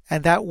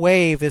 and that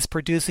wave is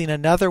producing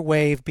another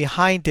wave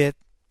behind it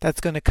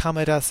that's going to come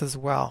at us as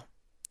well.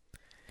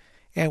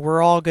 And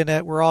we're all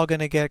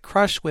gonna get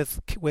crushed with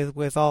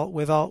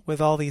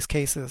all these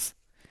cases.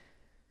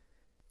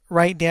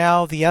 Right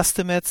now, the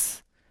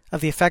estimates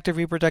of the effective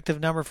reproductive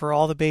number for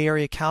all the Bay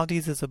Area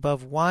counties is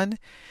above 1.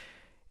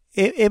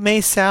 It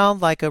may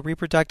sound like a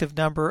reproductive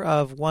number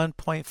of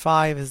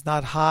 1.5 is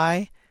not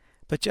high,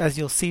 but as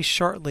you'll see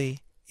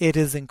shortly, it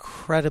is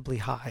incredibly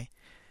high.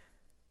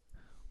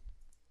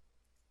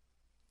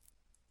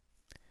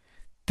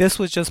 This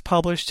was just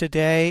published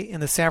today in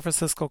the San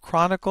Francisco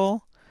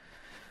Chronicle.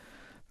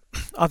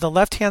 On the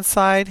left-hand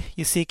side,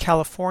 you see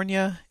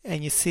California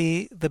and you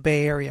see the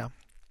Bay Area.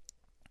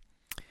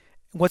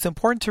 What's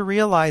important to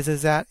realize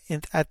is that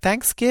at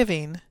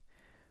Thanksgiving,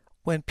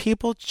 when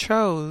people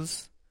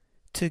chose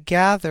to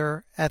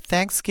gather at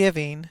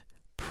Thanksgiving,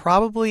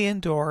 probably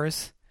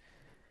indoors,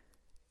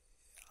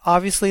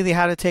 obviously they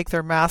had to take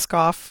their mask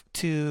off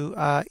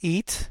to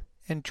eat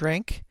and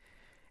drink,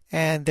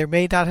 and there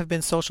may not have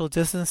been social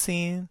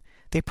distancing.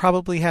 They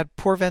probably had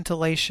poor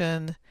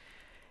ventilation,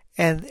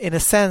 and in a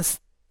sense,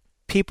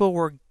 people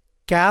were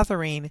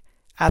gathering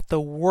at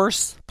the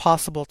worst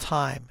possible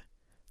time,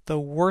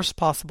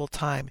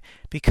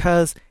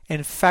 because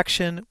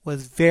infection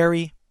was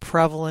very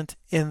prevalent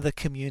in the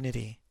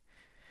community.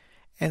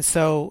 And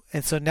so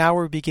now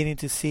we're beginning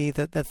to see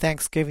the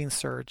Thanksgiving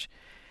surge.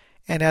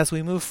 And as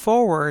we move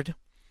forward,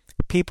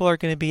 people are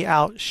going to be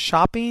out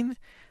shopping.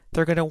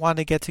 They're going to want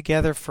to get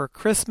together for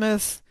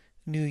Christmas,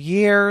 New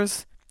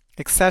Year's,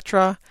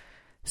 etc.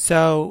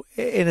 So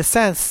in a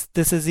sense,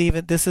 this is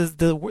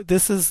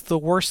the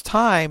worst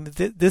time.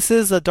 This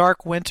is a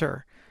dark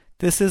winter.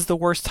 This is the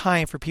worst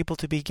time for people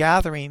to be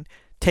gathering,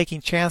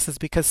 taking chances,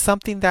 because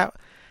something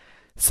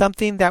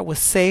that was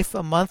safe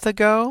a month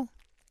ago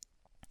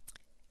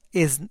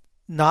is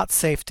not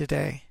safe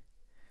today.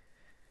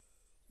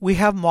 We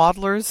have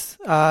modelers,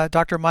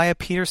 Dr. Maya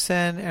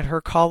Peterson and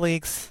her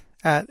colleagues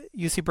at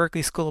UC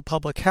Berkeley School of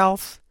Public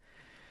Health.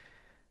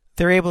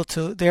 They're able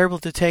to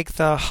take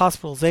the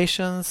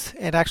hospitalizations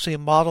and actually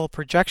model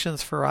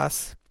projections for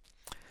us.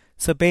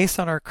 So based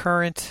on our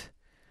current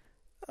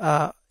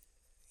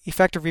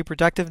effective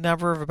reproductive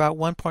number of about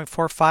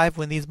 1.45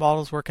 when these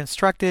models were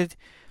constructed,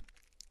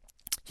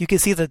 you can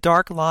see the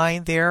dark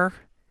line there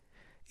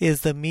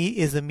is the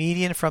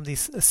median from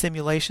these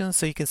simulations.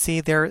 So you can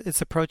see there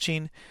it's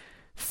approaching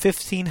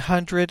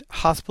 1,500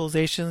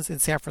 hospitalizations in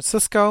San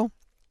Francisco.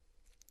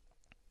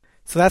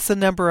 So that's the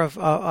number of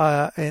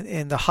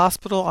in the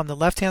hospital on the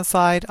left-hand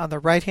side. On the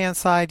right-hand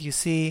side, you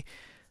see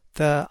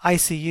the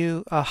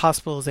ICU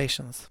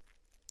hospitalizations.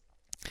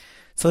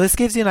 So this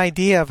gives you an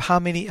idea of how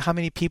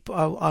many people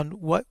on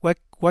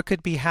what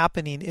could be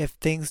happening if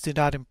things do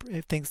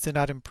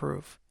not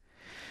improve.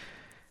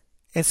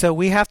 And so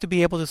we have to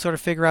be able to sort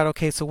of figure out,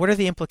 okay, so what are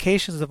the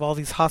implications of all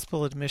these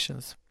hospital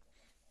admissions?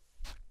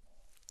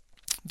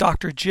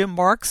 Dr. Jim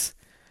Marks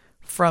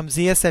from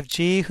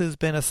ZSFG, who's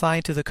been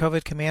assigned to the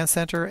COVID Command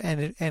Center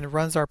and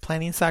runs our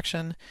planning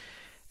section,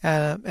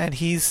 and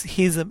he's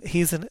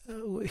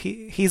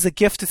a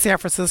gift to San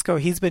Francisco.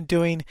 He's been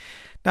doing,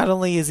 not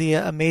only is he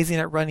amazing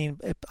at running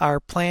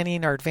our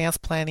planning, our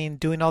advanced planning,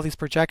 doing all these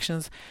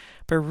projections,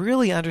 but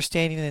really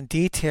understanding in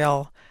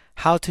detail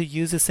how to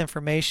use this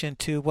information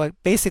to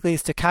what basically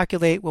is to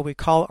calculate what we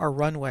call our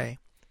runway.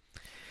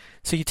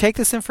 So you take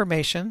this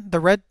information, the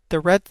red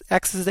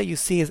X's that you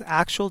see is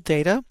actual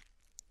data.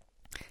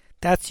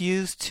 That's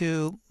used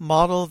to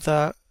model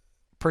the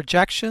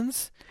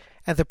projections,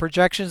 and the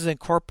projections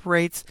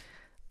incorporates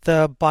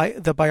the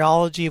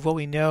biology of what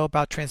we know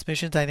about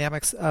transmission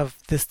dynamics of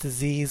this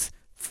disease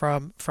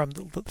from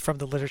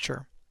the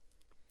literature.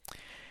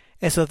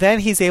 And so then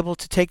he's able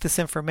to take this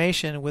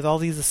information with all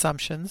these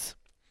assumptions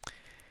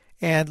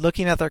and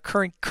looking at their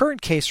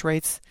current case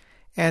rates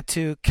and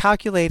to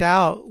calculate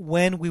out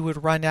when we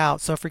would run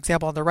out. So for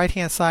example, on the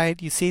right-hand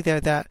side, you see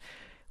there that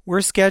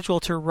we're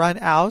scheduled to run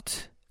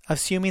out,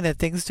 assuming that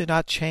things do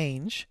not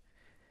change.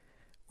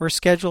 We're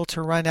scheduled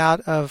to run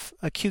out of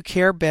acute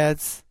care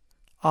beds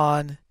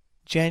on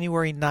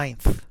January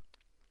 9th.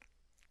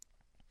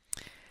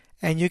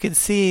 And you can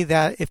see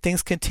that if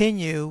things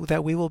continue,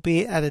 that we will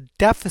be at a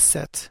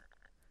deficit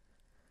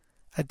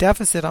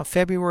on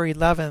February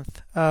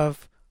 11th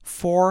of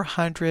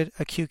 400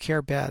 acute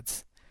care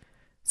beds.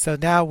 So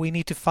now we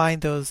need to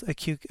find those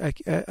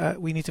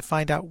we need to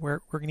find out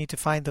where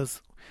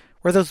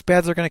those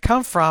beds are going to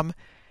come from,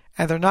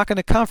 and they're not going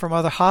to come from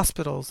other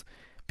hospitals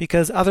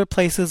because other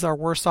places are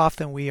worse off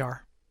than we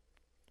are.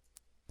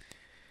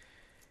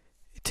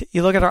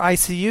 You look at our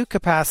ICU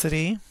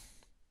capacity,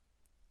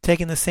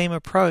 taking the same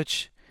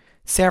approach.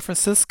 San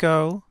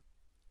Francisco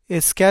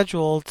is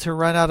scheduled to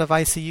run out of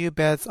ICU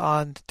beds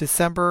on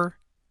December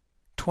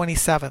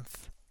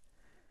 27th.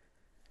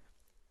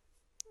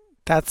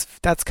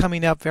 That's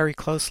coming up very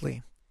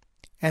closely,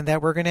 and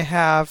that we're going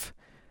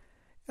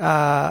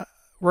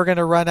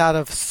to run out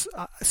of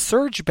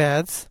surge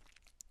beds.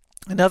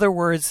 In other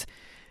words,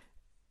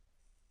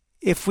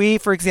 if we,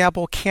 for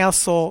example,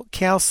 cancel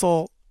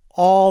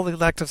all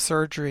elective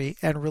surgery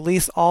and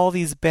release all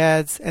these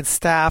beds and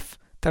staff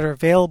that are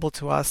available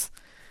to us,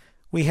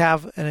 we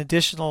have an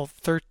additional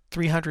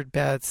 300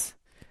 beds.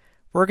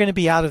 We're going to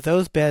be out of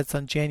those beds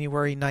on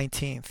January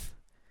 19th.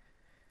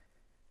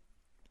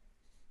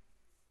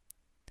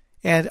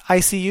 And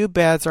ICU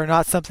beds are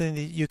not something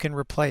that you can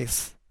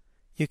replace.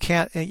 You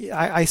can't.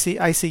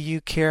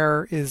 ICU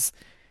care is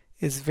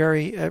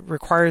very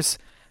requires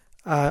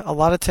a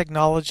lot of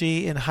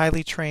technology and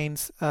highly trained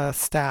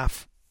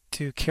staff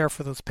to care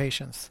for those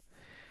patients.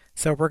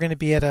 So we're going to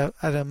be at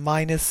a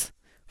minus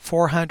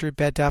 400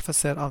 bed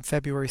deficit on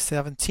February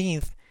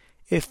 17th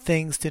if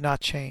things do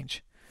not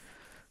change.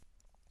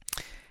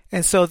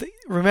 And so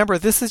remember,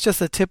 this is just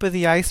the tip of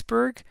the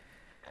iceberg.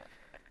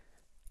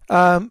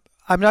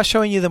 I'm not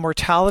showing you the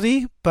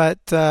mortality,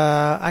 but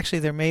actually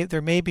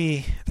there may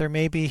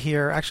be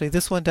here. Actually,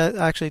 this one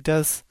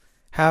does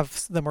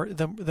have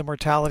the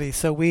mortality.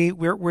 So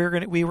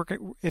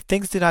if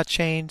things do not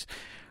change,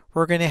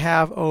 we're going to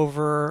have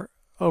over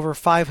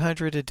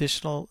 500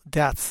 additional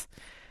deaths.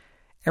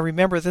 And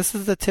remember, this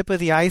is the tip of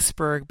the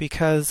iceberg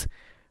because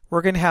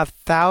we're going to have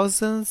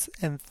thousands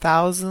and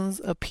thousands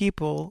of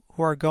people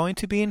who are going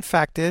to be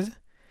infected,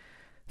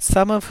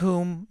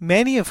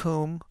 many of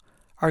whom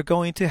are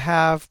going to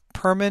have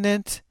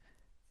permanent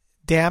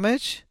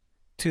damage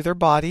to their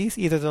bodies,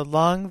 either their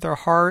lung, their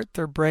heart,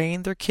 their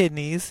brain, their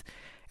kidneys,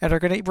 and we're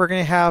going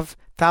to have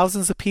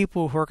thousands of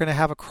people who are going to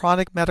have a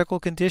chronic medical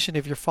condition.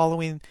 If you're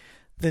following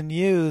the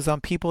news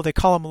on people, they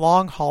call them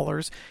long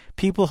haulers,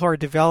 people who are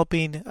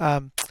developing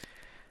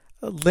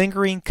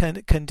lingering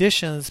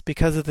conditions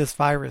because of this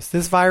virus.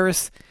 This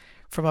virus,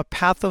 from a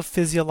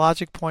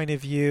pathophysiologic point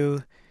of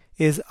view,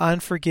 is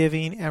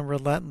unforgiving and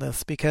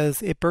relentless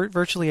because it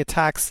virtually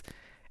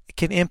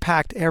can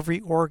impact every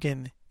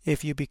organ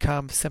if you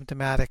become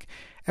symptomatic.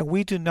 And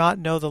we do not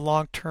know the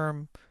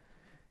long-term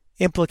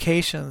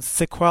implications,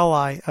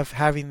 sequelae of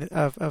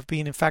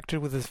being infected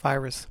with this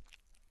virus.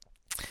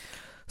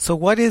 So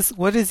what is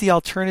the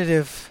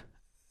alternative?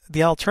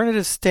 The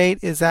alternative state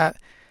is that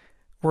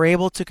we're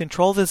able to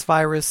control this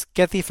virus,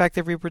 get the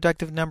effective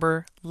reproductive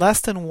number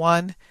less than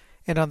 1,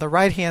 and on the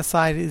right-hand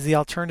side is the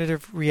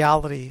alternative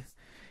reality.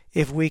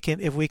 If we can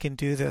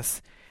do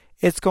this,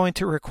 it's going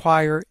to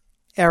require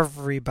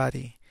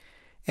everybody.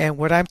 And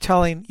what I'm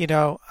telling,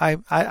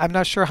 I'm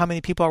not sure how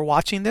many people are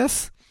watching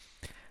this,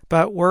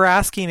 but we're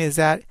asking is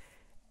that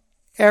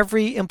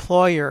every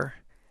employer,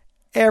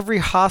 every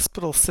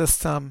hospital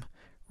system,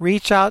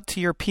 reach out to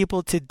your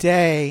people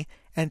today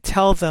and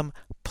tell them,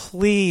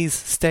 please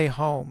stay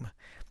home.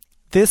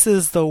 This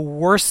is the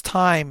worst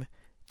time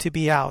to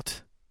be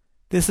out.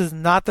 This is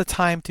not the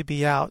time to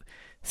be out.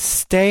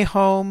 Stay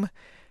home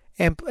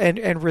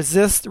and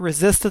resist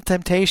the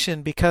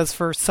temptation, because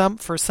for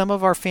some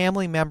of our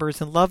family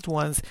members and loved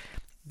ones,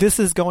 this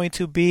is going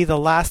to be the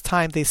last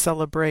time they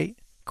celebrate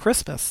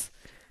Christmas.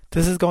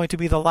 This is going to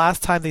be the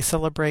last time they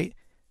celebrate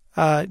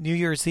New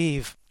Year's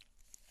Eve.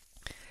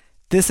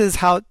 This is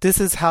how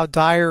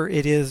dire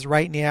it is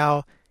right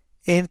now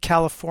in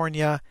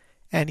California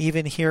and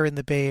even here in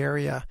the Bay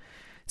Area.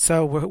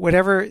 So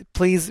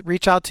please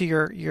reach out to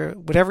your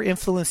whatever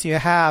influence you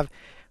have.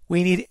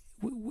 We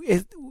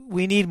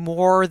need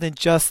more than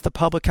just the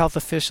public health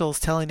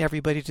officials telling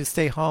everybody to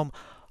stay home.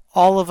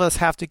 All of us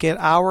have to get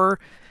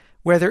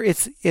whether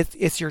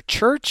it's your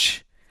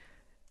church,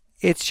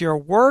 it's your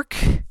work,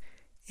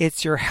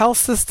 it's your health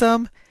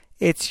system,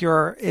 it's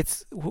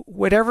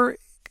whatever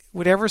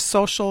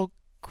social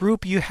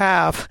group you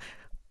have.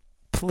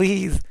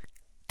 Please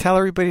tell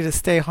everybody to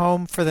stay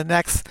home for the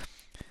next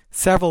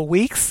several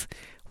weeks.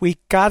 We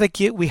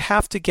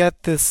have to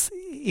get this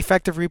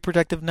effective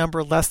reproductive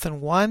number less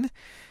than 1.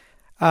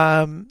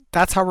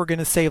 That's how we're going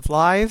to save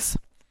lives.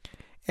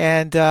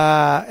 And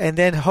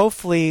then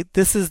hopefully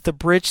this is the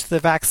bridge to the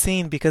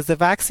vaccine, because the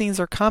vaccines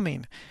are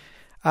coming.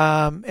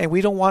 And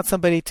we don't want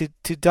somebody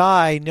to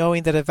die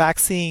knowing that a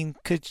vaccine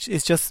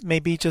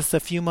maybe just a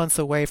few months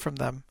away from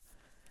them.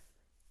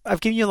 I've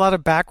given you a lot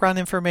of background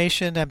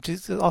information. I've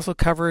just also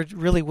covered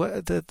really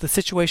what the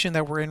situation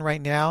that we're in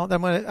right now.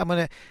 I'm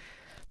gonna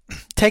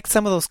take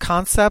some of those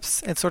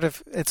concepts and sort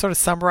of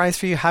summarize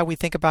for you how we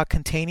think about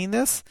containing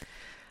this.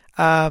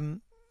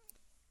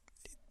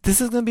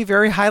 This is going to be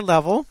very high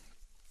level.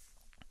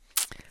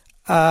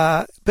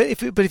 But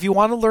if you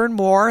want to learn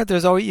more,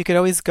 you could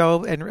always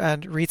go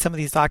and read some of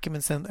these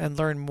documents and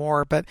learn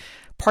more. But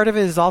part of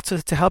it is also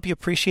to help you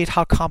appreciate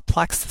how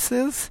complex this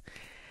is.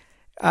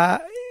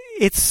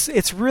 It's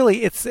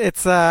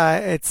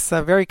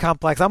very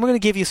complex. I'm going to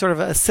give you sort of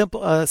a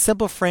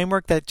simple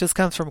framework that just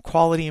comes from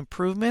quality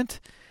improvement.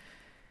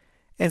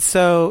 And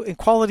so in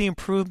quality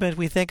improvement,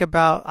 we think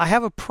about, I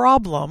have a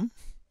problem.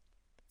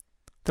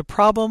 The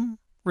problem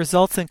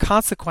results in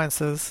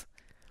consequences.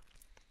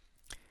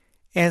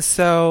 And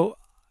so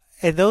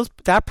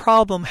that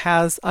problem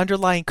has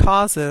underlying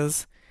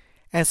causes.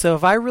 And so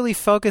if I really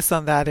focus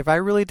on that, if I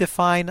really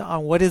define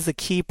on what is the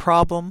key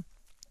problem,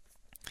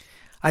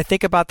 I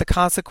think about the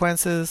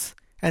consequences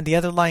and the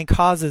underlying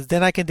causes,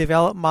 then I can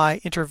develop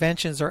my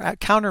interventions or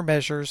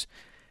countermeasures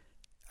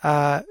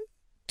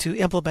to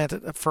implement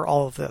it for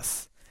all of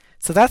this.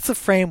 So that's the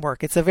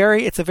framework. It's a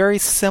very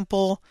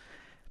simple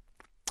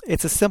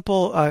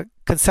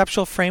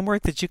conceptual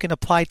framework that you can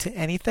apply to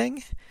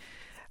anything.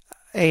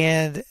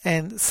 And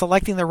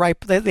selecting the right,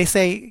 they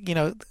say,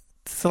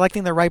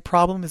 selecting the right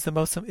problem is the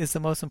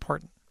most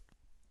important.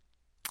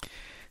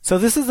 So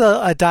this is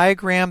a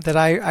diagram that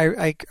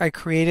I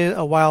created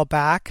a while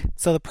back.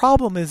 So the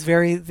problem is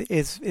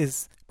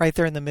right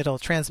there in the middle,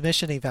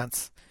 transmission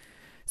events.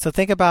 So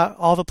think about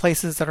all the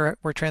places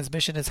where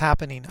transmission is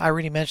happening. I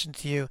already mentioned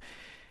to you,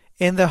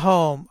 in the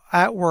home,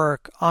 at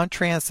work, on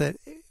transit,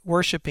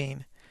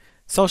 worshiping,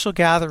 social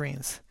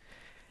gatherings.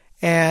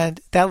 And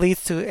that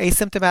leads to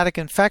asymptomatic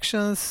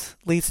infections,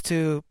 leads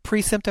to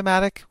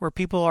pre-symptomatic, where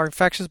people are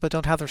infectious but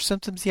don't have their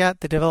symptoms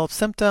yet. They develop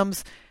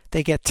symptoms.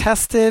 They get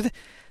tested.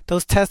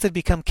 Those tested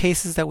become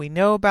cases that we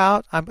know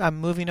about. I'm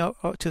moving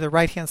to the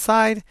right-hand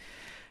side.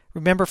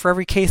 Remember, for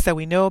every case that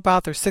we know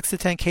about, there's 6 to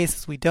 10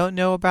 cases we don't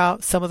know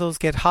about. Some of those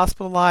get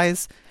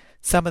hospitalized.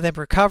 Some of them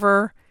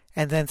recover.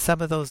 And then some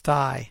of those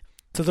die.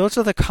 So those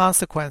are the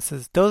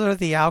consequences. Those are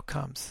the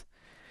outcomes.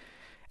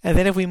 And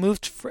then if we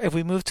move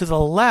to the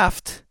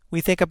left,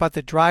 we think about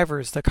the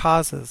drivers, the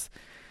causes.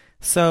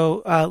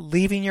 So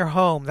leaving your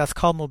home, that's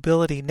called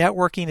mobility.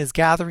 Networking is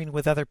gathering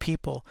with other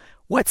people.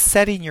 What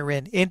setting you're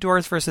in,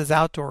 indoors versus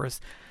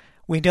outdoors.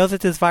 We know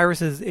that this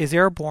virus is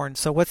airborne,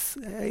 so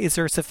is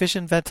there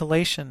sufficient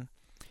ventilation?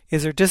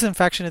 Is there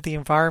disinfection of the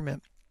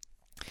environment?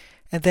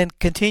 And then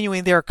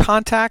continuing, there are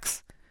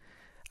contacts.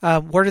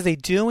 What are they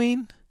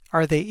doing?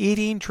 Are they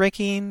eating,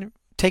 drinking,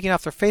 taking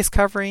off their face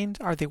covering?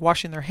 Are they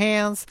washing their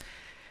hands?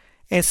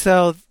 And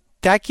so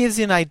that gives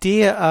you an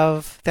idea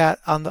of that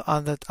on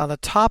the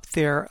top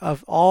there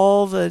of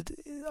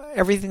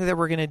everything that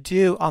we're going to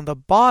do on the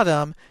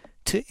bottom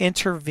to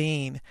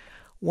intervene.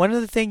 One of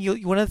the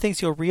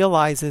things you'll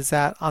realize is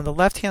that on the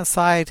left-hand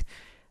side,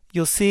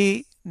 you'll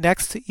see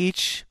next to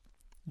each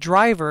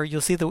driver,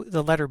 you'll see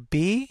the letter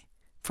B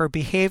for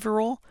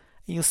behavioral,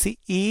 and you'll see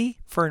E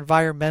for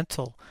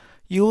environmental.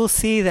 You will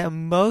see that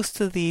most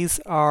of these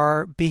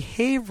are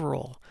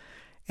behavioral.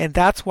 And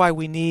that's why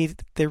we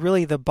need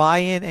the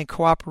buy-in and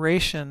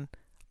cooperation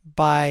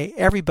by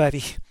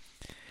everybody.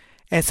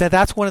 And so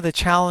that's one of the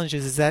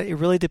challenges, is that it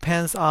really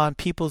depends on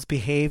people's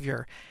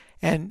behavior.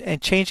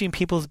 And changing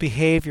people's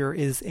behavior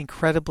is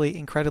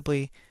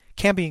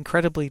can be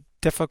incredibly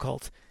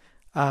difficult.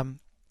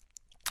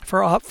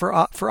 For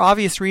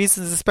obvious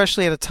reasons,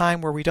 especially at a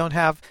time where we don't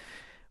have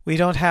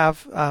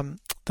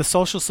the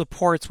social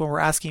supports when we're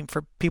asking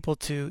for people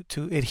to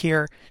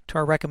adhere to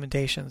our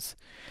recommendations.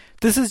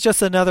 This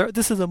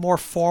is a more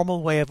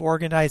formal way of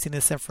organizing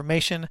this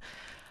information.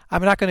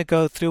 I'm not going to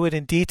go through it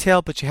in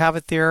detail, but you have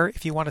it there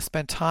if you want to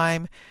spend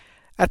time.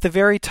 At the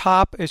very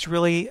top is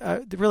really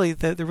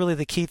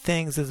the key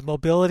things is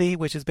mobility,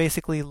 which is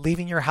basically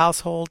leaving your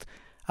household,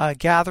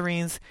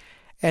 gatherings,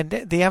 and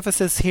the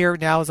emphasis here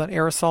now is on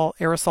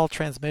aerosol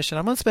transmission.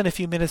 I'm going to spend a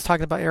few minutes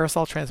talking about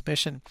aerosol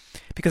transmission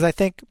because I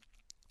think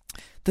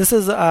this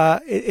is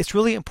it's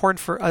really important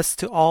for us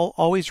to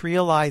always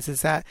realize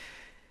is that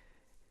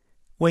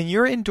when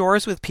you're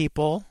indoors with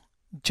people,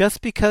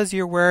 just because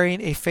you're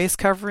wearing a face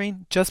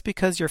covering, just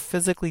because you're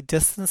physically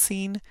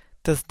distancing,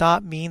 does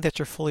not mean that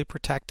you're fully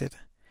protected.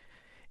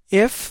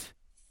 If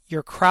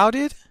you're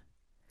crowded,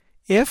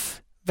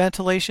 if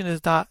ventilation is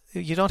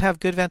you don't have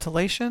good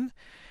ventilation,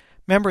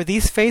 remember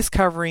these face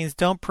coverings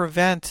don't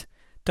prevent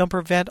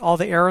all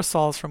the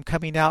aerosols from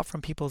coming out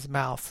from people's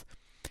mouths.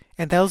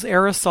 And those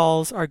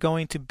aerosols are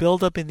going to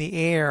build up in the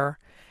air,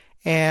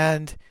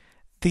 and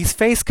these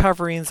face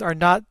coverings are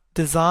not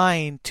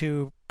designed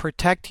to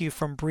protect you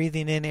from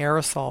breathing in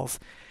aerosols.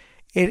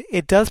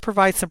 It does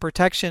provide some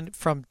protection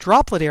from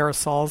droplet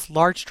aerosols,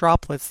 large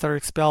droplets that are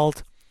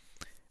expelled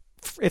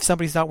if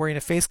somebody's not wearing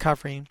a face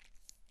covering,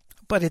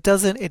 but it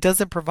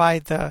doesn't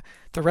provide the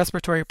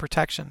respiratory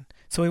protection.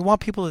 So we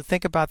want people to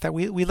think about that.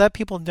 We let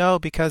people know,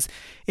 because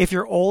if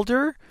you're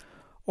older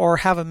or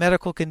have a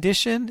medical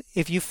condition,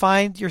 if you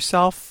find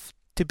yourself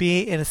to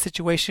be in a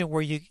situation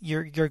where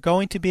you're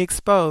going to be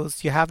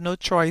exposed, you have no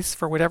choice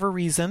for whatever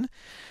reason,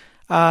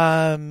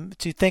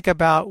 to think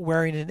about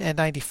wearing an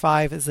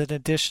N95 as an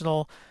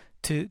additional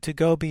to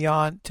go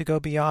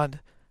beyond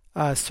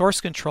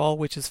source control,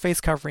 which is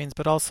face coverings,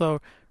 but also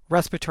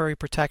respiratory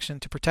protection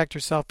to protect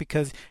yourself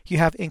because you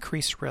have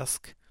increased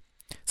risk.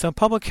 So in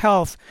public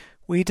health,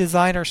 we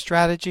design our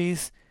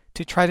strategies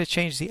to try to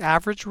change the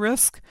average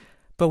risk,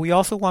 but we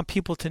also want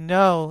people to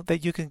know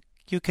that you can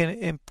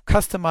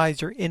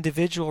customize your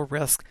individual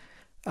risk,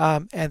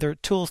 and there are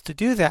tools to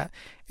do that.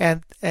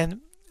 And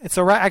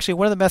so actually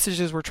one of the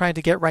messages we're trying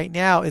to get right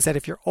now is that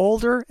if you're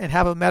older and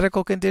have a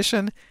medical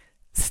condition,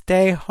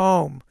 stay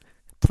home.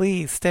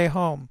 Please stay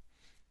home.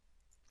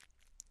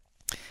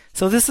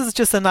 So this is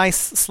just a nice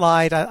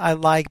slide I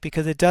like,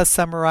 because it does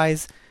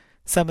summarize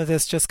some of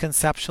this just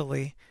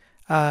conceptually,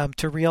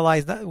 to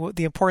realize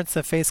the importance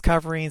of face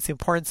coverings, the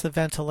importance of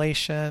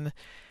ventilation,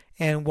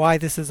 and why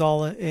this is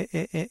all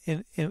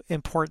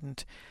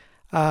important.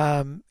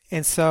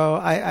 And so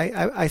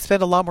I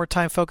spend a lot more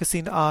time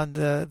focusing on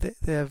the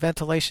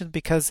ventilation,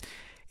 because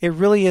it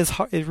really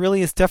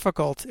is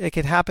difficult. It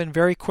can happen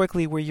very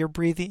quickly where you're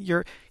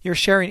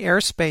sharing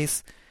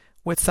airspace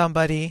with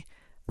somebody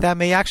that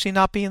may actually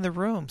not be in the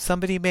room.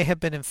 Somebody may have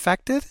been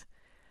infected.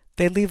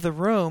 They leave the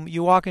room.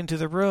 You walk into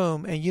the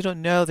room and you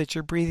don't know that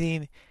you're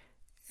breathing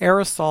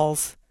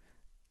aerosols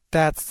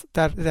that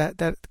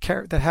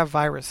have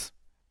virus.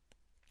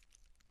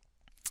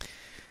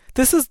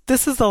 This is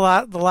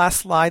the last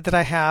slide that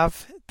I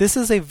have. This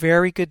is a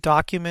very good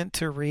document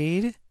to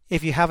read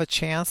if you have a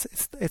chance.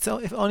 It's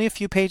only a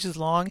few pages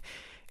long.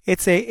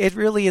 It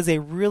really is a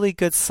really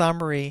good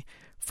summary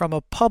from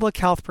a public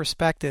health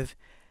perspective.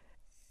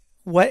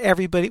 What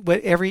every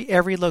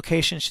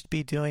location should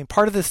be doing.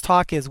 Part of this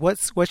talk is what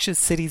should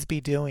cities be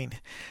doing.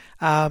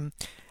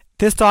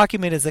 This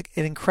document is an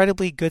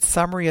incredibly good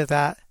summary of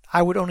that.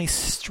 I would only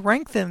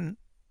strengthen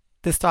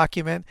this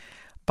document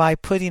by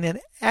putting an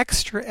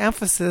extra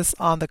emphasis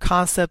on the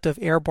concept of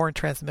airborne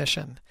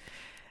transmission.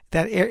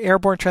 That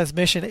airborne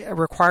transmission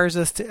requires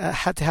us to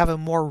have a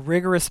more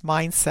rigorous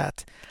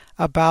mindset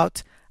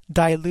about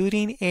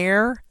diluting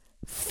air,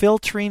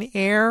 filtering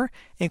air,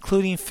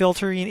 including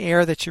filtering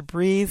air that you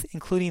breathe,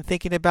 including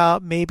thinking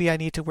about maybe I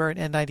need to wear an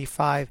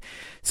N95.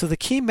 So the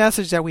key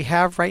message that we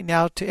have right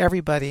now to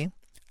everybody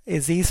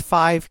is these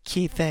 5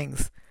 key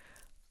things.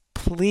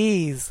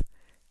 Please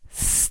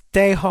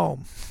stay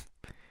home.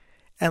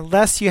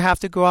 Unless you have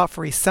to go out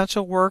for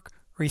essential work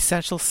or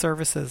essential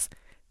services,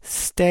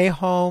 stay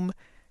home.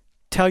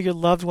 Tell your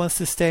loved ones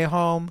to stay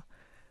home.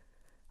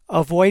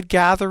 Avoid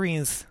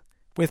gatherings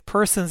with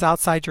persons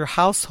outside your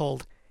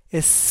household,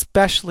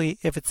 especially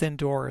if it's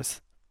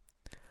indoors.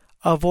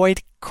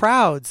 Avoid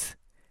crowds,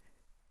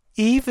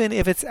 even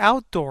if it's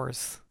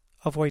outdoors.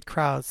 Avoid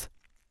crowds.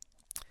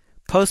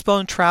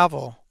 Postpone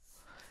travel.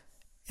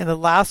 And the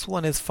last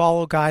one is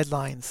follow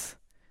guidelines.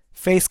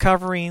 Face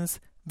coverings,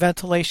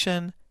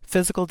 ventilation,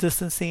 physical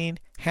distancing,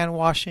 hand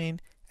washing,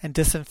 and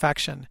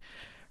disinfection.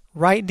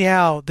 Right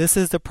now, this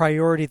is the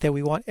priority that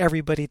we want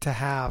everybody to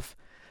have.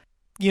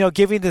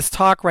 Giving this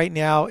talk right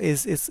now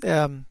this is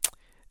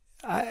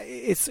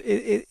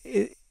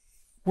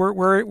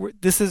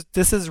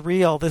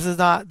real. This is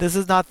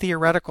not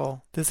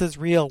theoretical. This is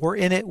real. We're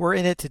in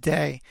it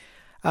today.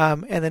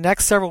 And the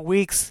next several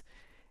weeks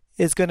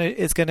is going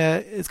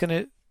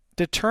to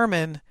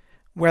determine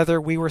whether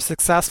we were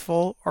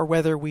successful or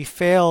whether we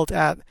failed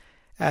at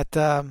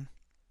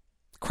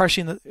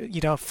crushing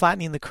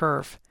flattening the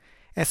curve.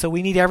 And so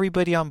we need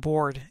everybody on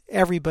board.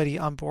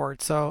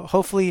 So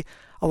hopefully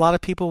a lot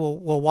of people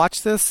will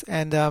watch this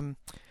and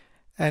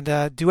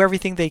do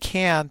everything they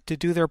can to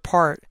do their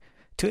part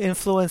to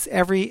influence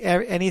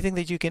anything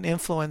that you can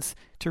influence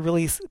to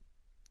really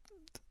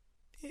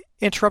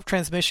interrupt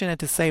transmission and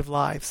to save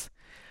lives.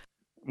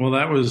 Well,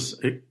 that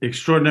was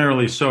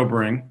extraordinarily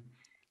sobering.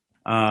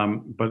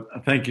 But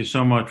thank you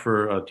so much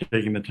for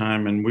taking the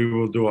time, and we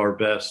will do our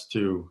best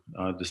to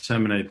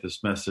disseminate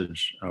this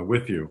message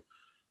with you.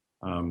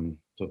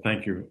 So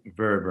thank you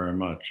very, very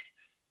much.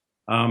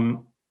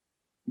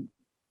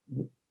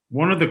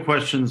 One of the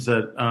questions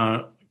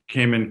that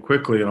came in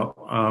quickly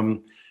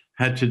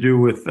had to do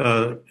with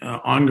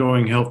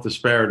ongoing health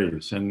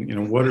disparities,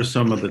 and what are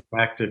some of the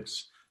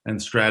tactics and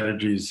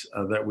strategies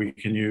that we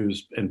can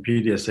use in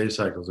PDSA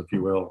cycles, if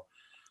you will,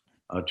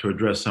 to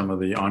address some of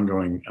the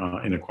ongoing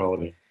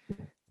inequality.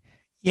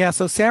 Yeah,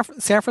 so San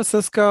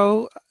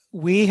Francisco,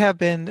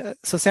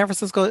 San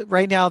Francisco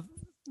right now,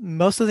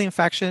 most of the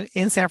infection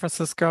in San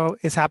Francisco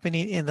is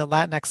happening in the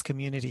Latinx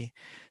community.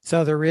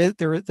 So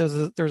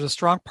there's a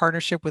strong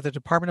partnership with the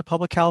Department of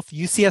Public Health,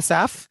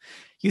 UCSF.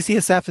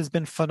 UCSF has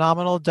been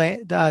phenomenal.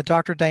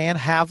 Dr. Diane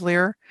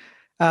Havlier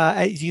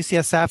at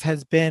UCSF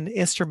has been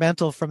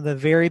instrumental from the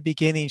very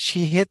beginning.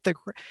 She hit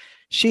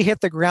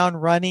the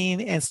ground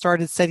running and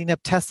started setting up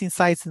testing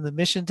sites in the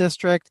Mission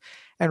District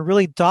and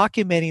really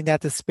documenting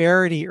that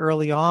disparity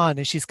early on.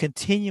 And she's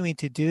continuing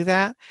to do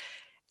that.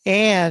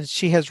 And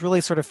she has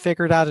really sort of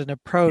figured out an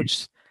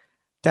approach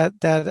that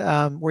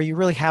where you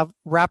really have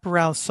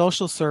wraparound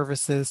social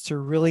services to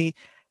really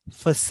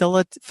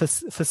facilitate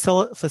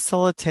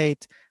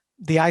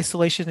the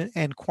isolation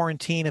and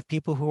quarantine of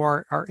people who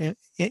are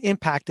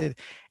impacted.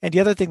 And the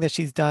other thing that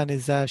she's done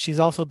is she's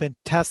also been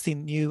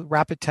testing new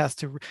rapid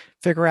tests to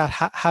figure out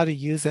how to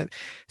use it.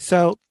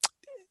 So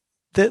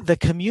the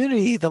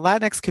community, the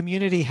Latinx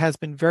community, has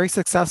been very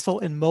successful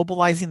in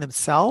mobilizing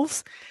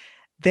themselves.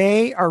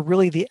 They are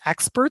really the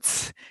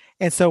experts.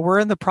 And so we're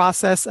in the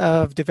process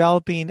of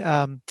developing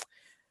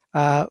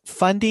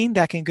funding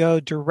that can go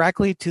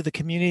directly to the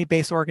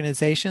community-based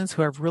organizations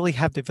who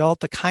have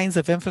developed the kinds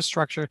of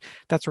infrastructure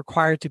that's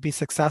required to be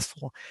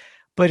successful.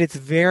 But it's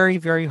very,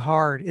 very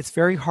hard. It's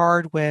very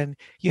hard when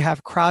you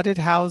have crowded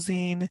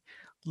housing,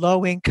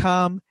 low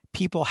income,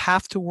 people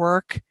have to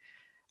work.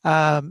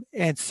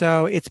 And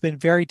so it's been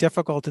very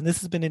difficult. And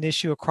this has been an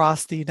issue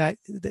across the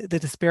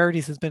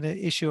disparities has been an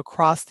issue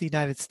across the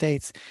United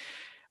States.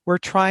 We're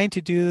trying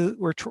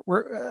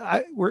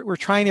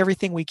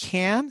everything we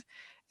can,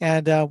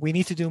 and we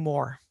need to do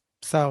more.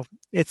 So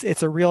it's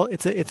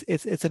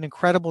an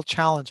incredible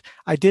challenge.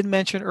 I did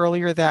mention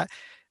earlier that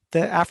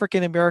the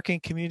African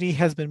American community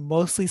has been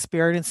mostly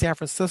spared in San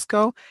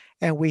Francisco,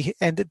 and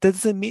it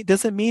doesn't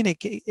mean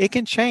it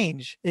can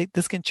change.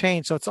 This can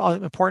change. So it's all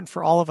important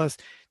for all of us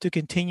to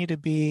continue to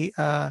do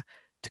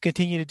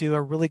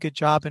a really good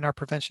job in our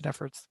prevention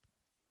efforts.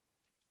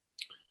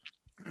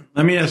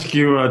 Let me ask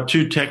you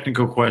two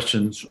technical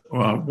questions.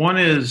 One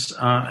is,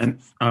 how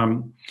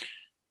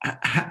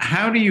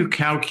do you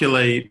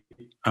calculate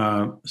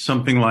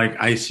something like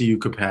ICU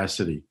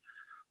capacity?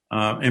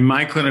 In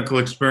my clinical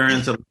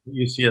experience at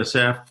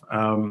UCSF,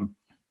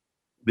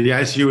 the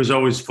ICU is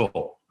always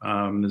full.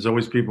 There's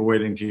always people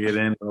waiting to get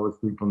in, always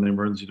people in the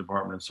emergency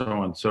department, and so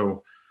on.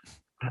 So,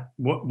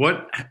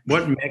 what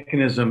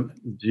mechanism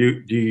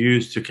do you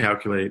use to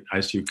calculate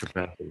ICU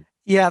capacity?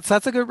 Yeah, so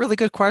that's a really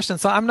good question.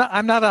 So I'm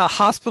not a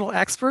hospital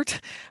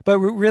expert, but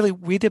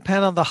we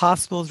depend on the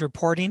hospitals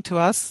reporting to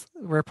us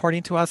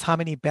how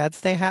many beds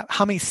they have,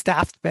 how many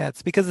staffed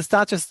beds, because it's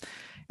not just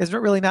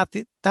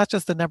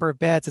the number of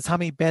beds, it's how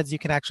many beds you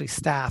can actually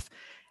staff.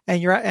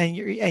 And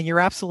you're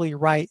absolutely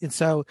right. And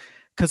so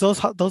because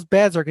those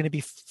beds are going to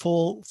be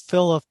full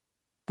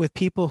with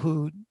people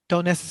who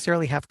don't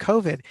necessarily have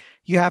COVID.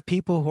 You have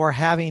people who are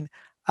having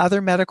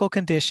other medical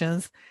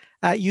conditions.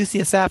 At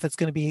UCSF, it's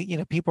going to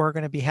be, people are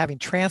going to be having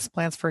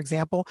transplants, for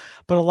example.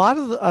 But a lot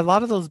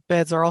of those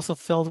beds are also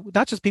filled,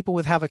 not just people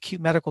who have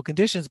acute medical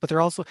conditions, but they're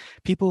also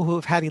people who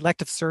have had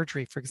elective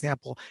surgery, for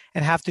example,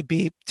 and have to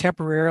be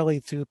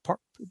temporarily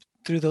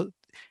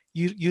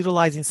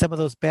utilizing some of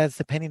those beds,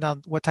 depending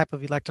on what type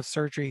of elective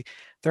surgery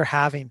they're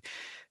having.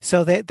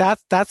 So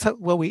that's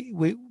what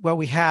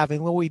we have,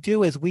 and what we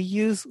do is we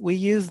use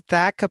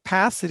that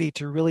capacity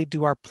to really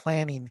do our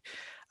planning,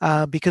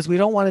 because we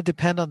don't want to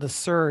depend on the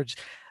surge.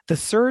 The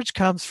surge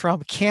comes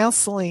from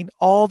canceling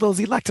all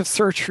those elective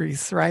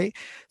surgeries, right?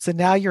 So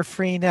now you're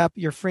freeing up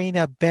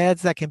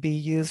beds that can be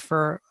used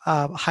for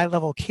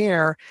high-level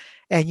care,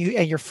 and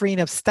you're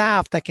freeing up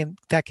staff that can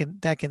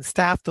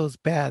staff those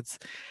beds.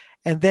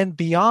 And then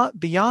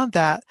beyond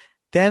that,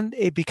 then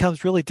it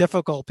becomes really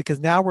difficult, because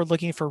now we're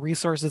looking for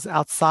resources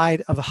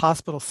outside of the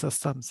hospital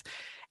systems,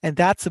 and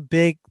that's a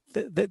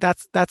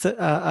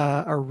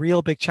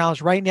real big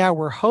challenge. Right now,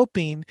 we're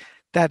hoping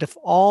that if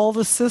all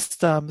the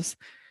systems,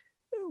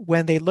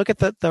 when they look at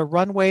the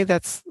runway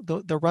that's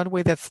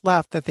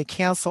left, that they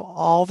cancel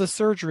all the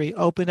surgery,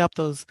 open up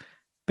those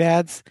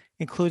beds,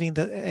 including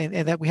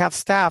and that we have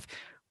staff.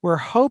 We're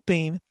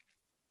hoping,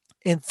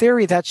 in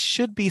theory, that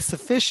should be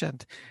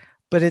sufficient,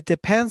 but it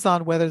depends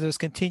on whether there's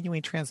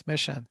continuing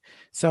transmission.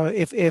 So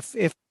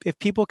if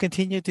people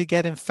continue to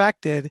get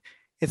infected,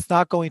 it's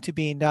not going to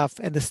be enough.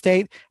 And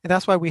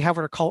that's why we have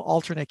what are called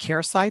alternate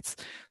care sites.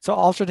 So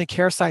alternate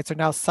care sites are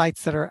now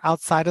sites that are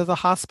outside of the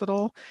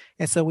hospital.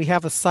 And so we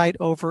have a site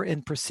over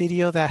in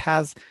Presidio that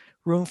has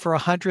room for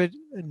 100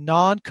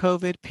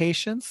 non-COVID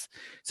patients,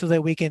 so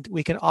that we can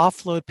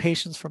offload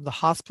patients from the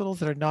hospitals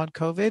that are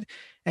non-COVID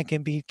and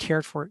can be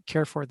cared for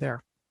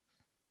there.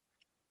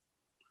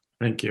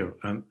 Thank you.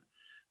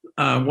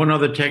 One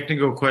other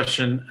technical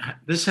question.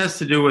 This has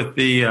to do with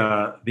the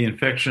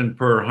infection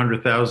per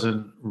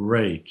 100,000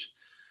 rate.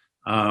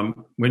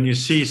 When you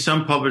see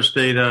some published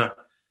data,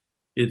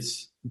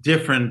 it's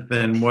different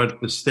than what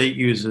the state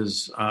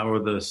uses or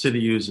the city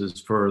uses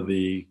for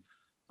the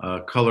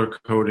color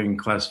coding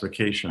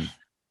classification.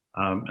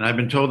 And I've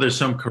been told there's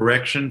some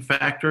correction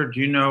factor. Do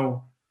you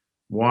know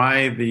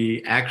why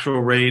the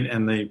actual rate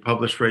and the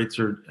published rates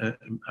are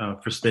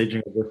for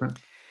staging are different?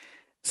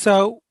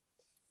 So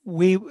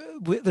we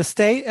the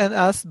state and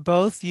us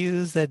both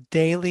use the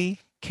daily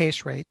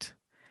case rate,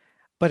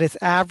 but it's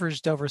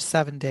averaged over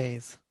 7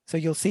 days. So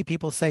you'll see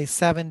people say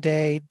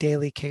 7-day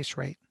daily case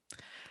rate.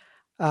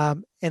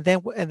 And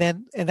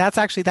that's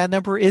actually, that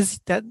number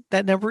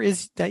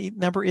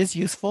is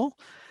useful.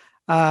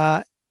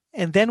 And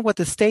then what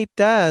the state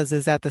does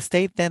is that the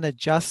state then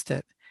adjusts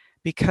it,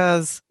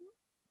 because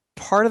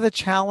part of the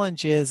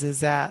challenge is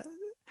that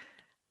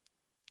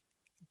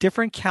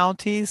different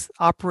counties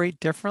operate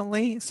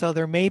differently. So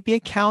there may be a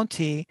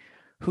county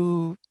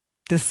who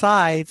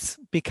decides,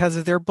 because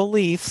of their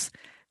beliefs,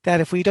 that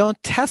if we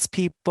don't test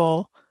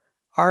people,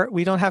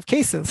 we don't have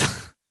cases.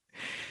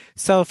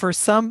 So for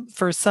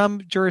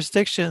some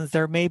jurisdictions,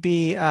 there may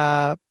be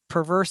a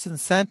perverse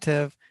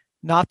incentive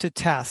not to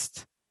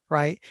test,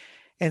 right?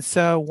 And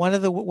so one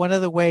of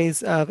the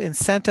ways of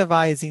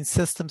incentivizing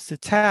systems to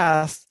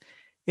test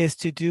is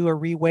to do a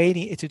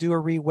reweighting,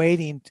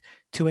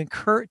 to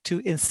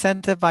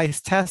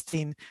incentivize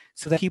testing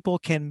so that people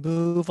can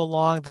move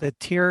along the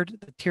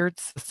tiered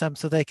system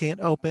so they can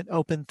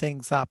open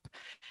things up.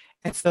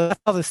 And so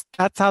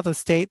that's how the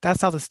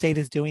state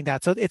is doing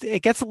that. So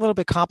it gets a little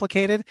bit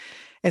complicated.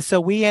 And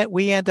so we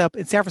end up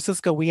in San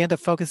Francisco, we end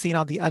up focusing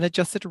on the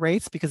unadjusted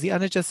rates, because the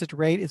unadjusted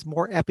rate is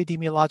more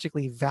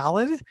epidemiologically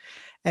valid.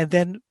 And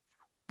then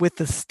with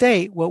the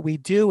state, what we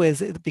do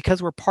is,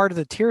 because we're part of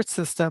the tiered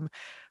system,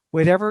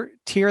 whatever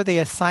tier they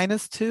assign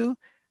us to,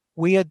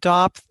 we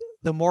adopt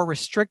the more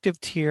restrictive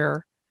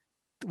tier.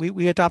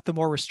 We adopt the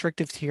more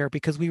restrictive tier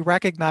because we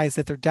recognize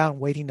that they're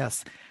down-weighting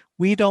us.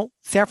 San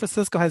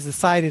Francisco has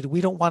decided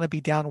we don't want to be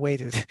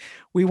down-weighted.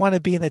 We want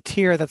to be in the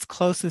tier that's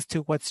closest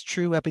to what's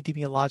true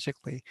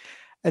epidemiologically.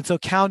 And so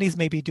counties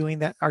may be doing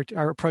that,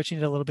 are approaching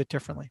it a little bit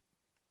differently.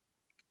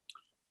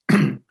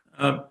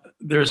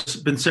 There's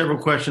been several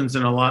questions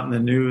and a lot in the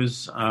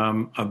news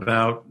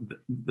about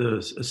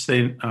the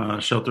state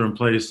shelter in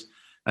place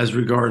as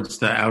regards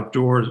to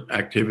outdoor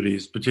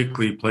activities,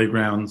 particularly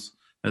playgrounds,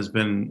 has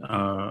been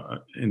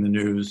in the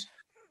news.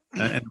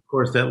 And of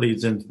course, that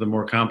leads into the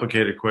more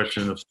complicated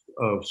question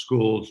of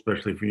schools,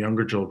 especially for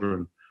younger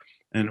children.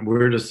 And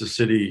where does the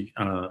city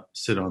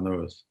sit on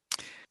those?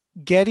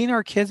 Getting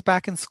our kids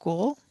back in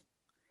school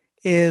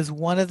is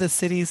one of the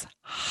city's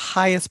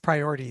highest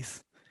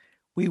priorities.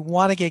 We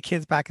want to get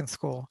kids back in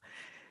school.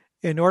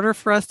 In order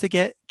for us to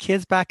get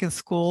kids back in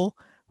school,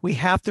 we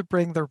have to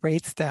bring the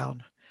rates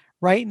down.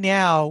 Right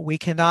now, we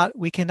cannot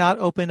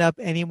open up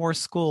any more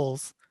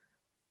schools.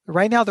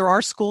 Right now, there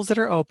are schools that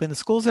are open. The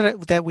schools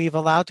that we've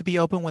allowed to be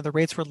open when the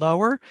rates were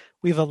lower,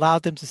 we've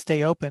allowed them to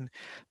stay open.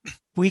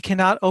 We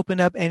cannot open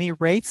up any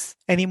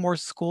more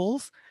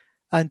schools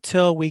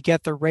until we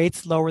get the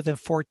rates lower than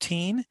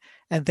 14,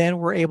 and then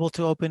we're able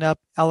to open up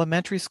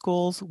elementary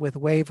schools with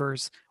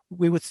waivers.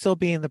 We would still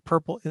be in the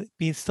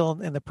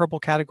purple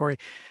category.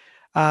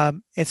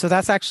 And so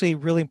that's actually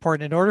really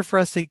important. In order for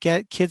us to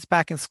get kids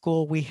back in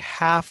school, we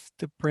have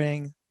to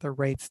bring the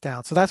rates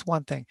down. So that's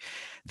one thing.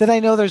 Then I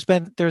know there was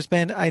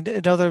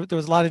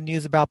a lot of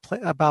news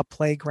about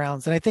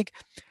playgrounds, and I think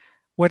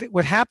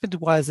what happened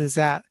is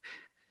that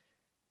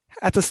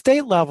at the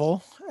state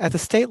level, I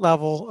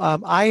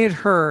had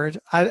heard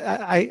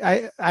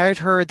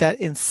that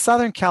in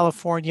Southern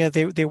California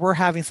they were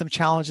having some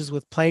challenges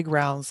with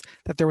playgrounds,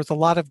 that there was a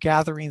lot of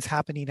gatherings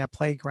happening at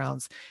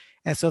playgrounds,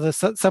 and so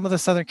some of the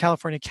Southern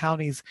California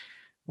counties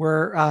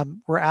were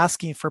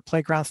asking for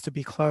playgrounds to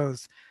be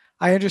closed.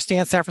 I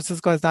understand San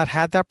Francisco has not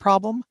had that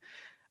problem.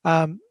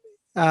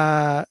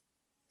 So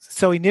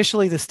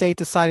initially the state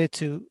decided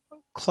to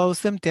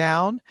close them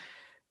down.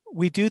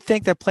 We do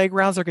think that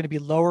playgrounds are going to be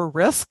lower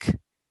risk.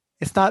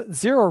 It's not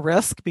zero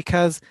risk,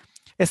 because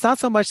it's not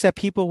so much that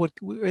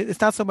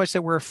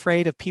we're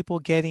afraid of people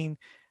getting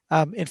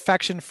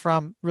infection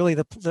from really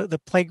the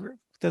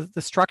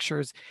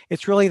structures.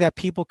 It's really that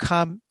people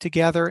come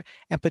together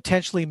and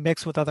potentially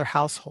mix with other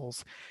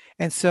households.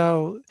 And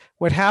so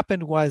what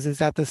happened is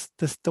that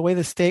the way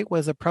the state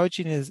was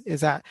approaching is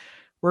that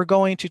we're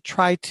going to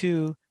try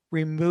to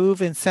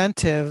remove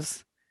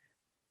incentives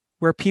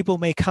where people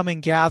may come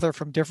and gather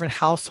from different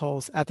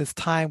households at this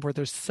time where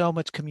there's so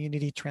much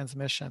community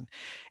transmission.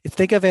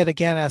 Think of it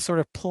again as sort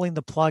of pulling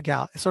the plug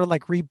out. It's sort of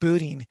like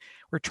rebooting.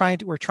 We're trying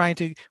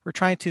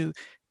to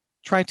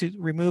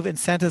remove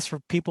incentives for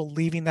people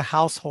leaving the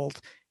household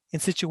in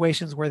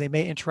situations where they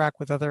may interact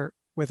with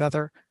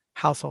other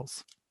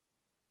households.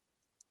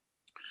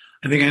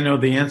 I think I know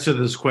the answer to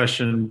this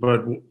question,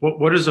 but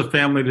what is a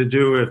family to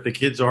do if the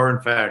kids are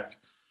in fact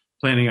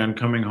planning on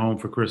coming home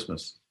for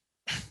Christmas?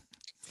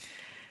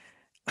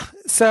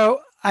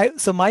 So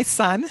my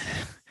son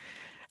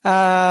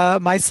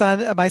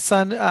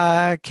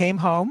came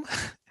home,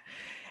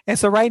 and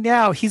so right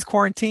now he's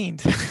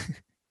quarantined.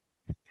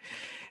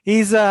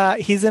 He's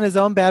in his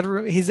own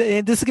bedroom.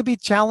 This could be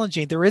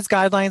challenging. There is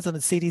guidelines on the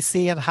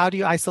CDC on how do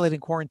you isolate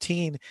and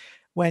quarantine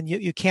when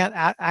you can't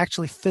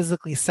actually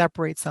physically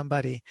separate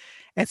somebody,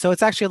 and so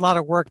it's actually a lot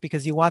of work,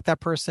 because you want that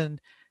person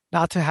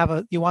not to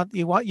have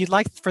you'd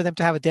like for them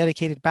to have a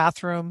dedicated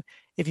bathroom.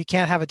 If you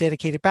can't have a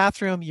dedicated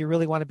bathroom, you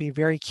really want to be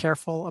very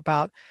careful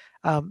about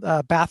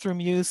bathroom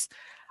use.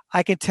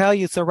 I can tell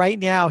you. So right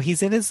now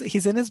he's in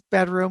his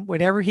bedroom.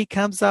 Whenever he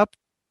comes up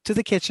to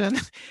the kitchen.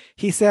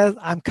 He says,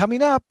 "I'm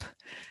coming up,"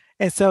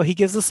 and so he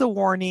gives us a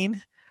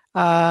warning.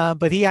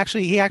 But he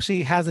actually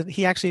has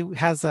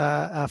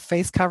a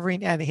face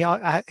covering, and he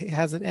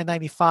has an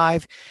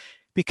N95,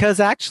 because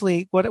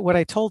actually what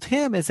I told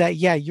him is that,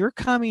 yeah, you're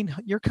coming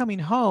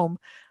home,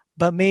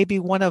 but maybe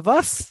one of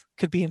us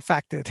could be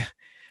infected.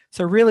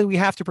 So really, we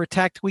have to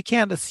protect. We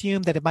can't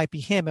assume that it might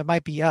be him. It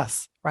might be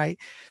us, right?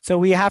 So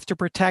we have to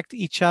protect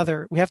each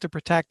other. We have to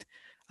protect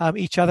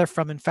each other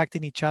from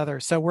infecting each other.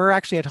 So we're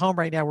actually at home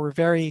right now. We're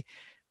very,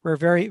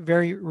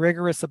 very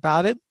rigorous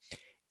about it.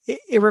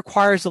 It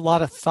requires a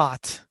lot of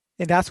thought,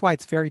 and that's why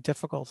it's very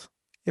difficult.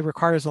 It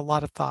requires a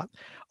lot of thought.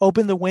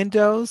 Open the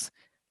windows.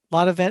 A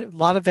lot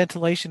of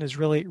ventilation is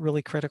really,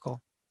 really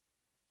critical.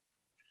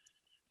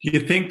 Do you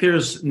think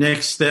there's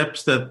next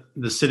steps that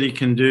the city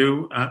can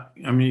do?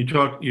 I mean,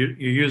 you're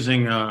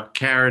using a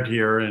carrot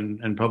here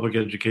in public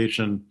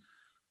education.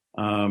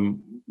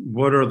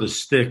 What are the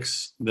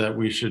sticks that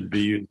we should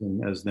be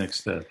using as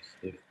next steps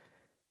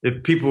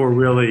if people are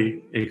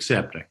really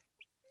accepting?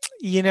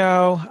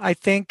 I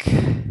think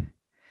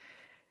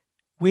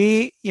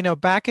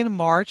back in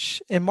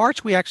March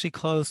we actually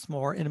closed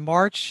more. In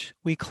March,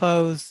 we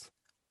closed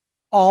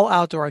all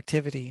outdoor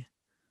activity,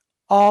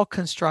 all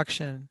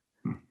construction,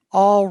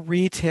 all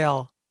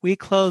retail. We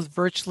closed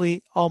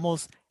virtually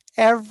almost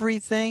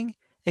everything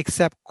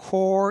except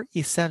core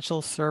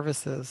essential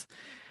services.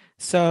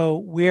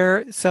 So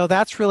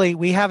that's really,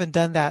 we haven't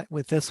done that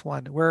with this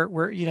one. We're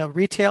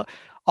retail,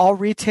 all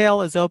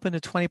retail is open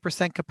to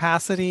 20%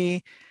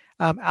 capacity.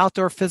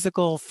 Outdoor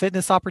physical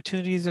fitness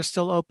opportunities are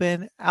still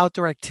open.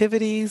 Outdoor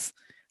activities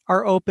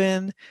are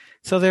open.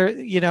 So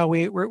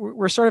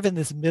we're sort of in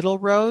this middle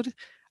road.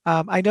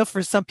 I know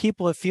for some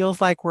people it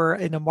feels like we're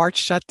in a March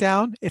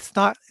shutdown. It's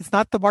not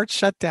the March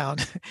shutdown,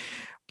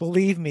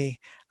 believe me.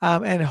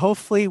 And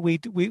hopefully we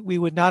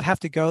would not have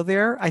to go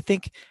there. I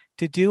think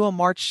to do a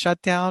March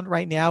shutdown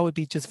right now would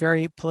be just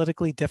very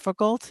politically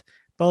difficult,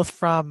 both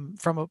from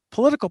a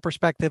political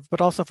perspective, but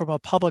also from a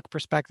public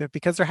perspective,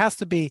 because there has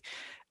to be,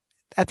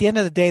 at the end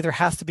of the day, there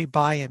has to be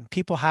buy-in.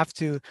 People have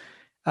to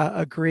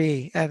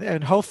agree,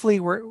 and hopefully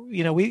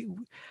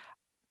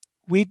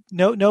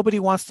nobody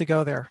wants to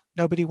go there.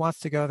 Nobody wants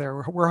to go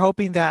there. We're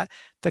hoping that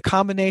the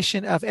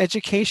combination of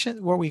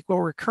education, what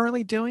we're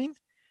currently doing,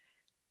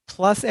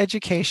 plus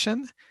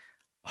education,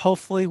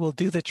 hopefully will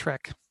do the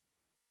trick.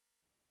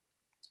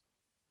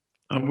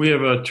 We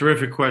have a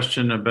terrific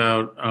question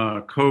about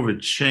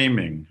COVID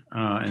shaming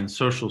and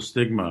social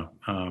stigma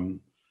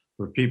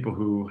for people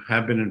who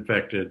have been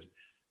infected,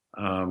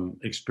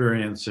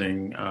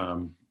 experiencing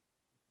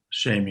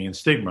shaming and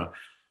stigma.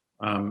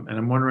 And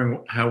I'm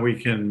wondering how we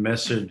can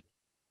message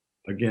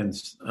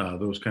against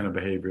those kind of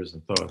behaviors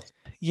and thoughts.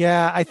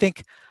 Yeah, I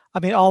think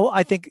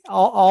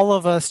all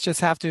of us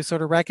just have to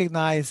sort of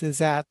recognize is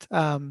that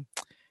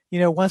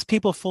once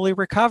people fully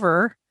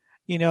recover,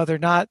 they're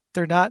not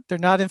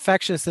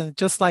infectious, and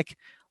just like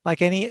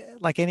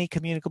any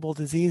communicable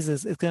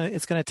diseases,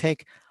 it's gonna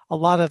take a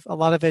lot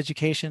of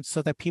education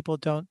so that people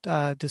don't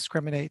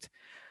discriminate.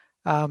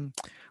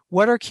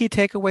 What are key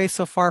takeaways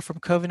so far from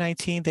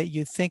COVID-19 that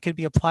you think could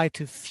be applied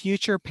to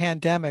future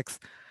pandemics?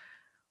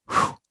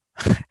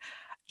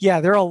 Yeah,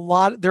 there are a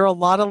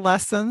lot of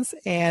lessons,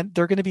 and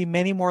there are going to be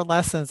many more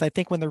lessons. I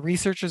think when the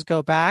researchers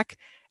go back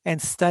and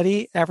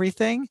study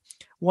everything,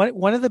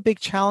 one of the big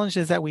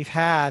challenges that we've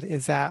had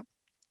is that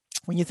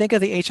when you think of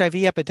the HIV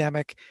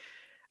epidemic,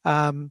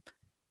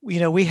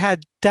 we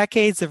had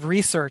decades of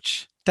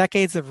research that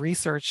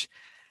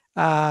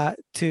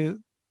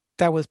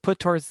was put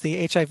towards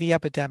the HIV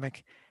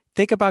epidemic.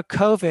 Think about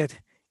COVID;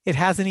 it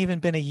hasn't even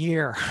been a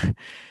year.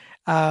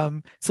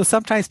 So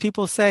sometimes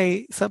people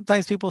say,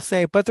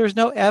 but there's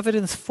no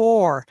evidence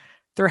for.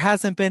 There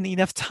hasn't been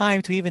enough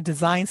time to even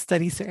design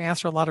studies to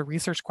answer a lot of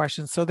research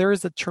questions. So there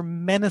is a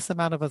tremendous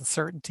amount of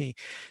uncertainty.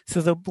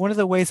 So one of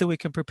the ways that we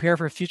can prepare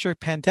for future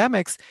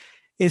pandemics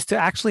is to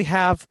actually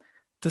have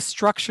the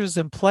structures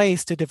in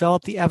place to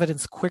develop the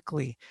evidence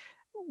quickly.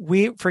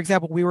 For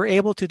example, we were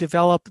able to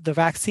develop the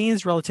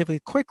vaccines relatively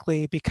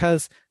quickly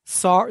because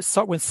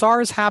when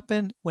SARS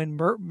happened, when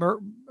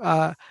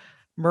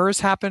MERS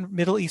happened,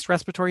 Middle East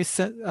Respiratory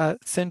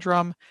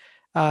Syndrome,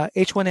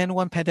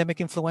 H1N1 pandemic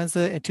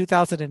influenza in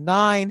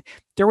 2009,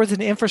 there was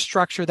an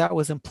infrastructure that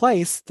was in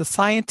place. The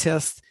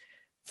scientists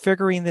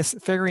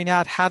figuring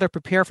out how to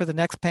prepare for the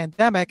next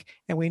pandemic,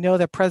 and we know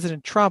that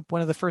President Trump,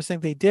 one of the first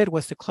things they did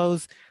was to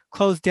close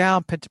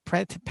down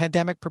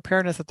pandemic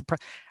preparedness at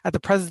the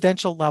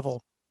presidential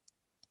level.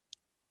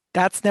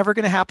 That's never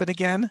going to happen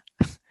again.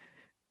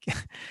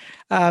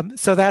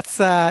 So that's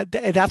what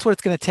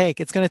it's going to take.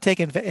 It's going to take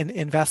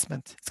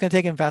investment. It's going to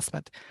take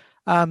investment.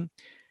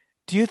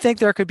 Do you think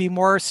there could be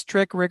more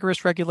strict,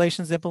 rigorous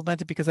regulations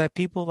implemented because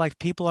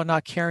people are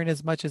not caring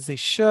as much as they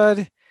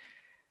should?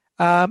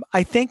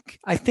 I think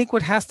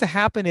what has to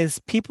happen is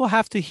people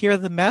have to hear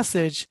the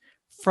message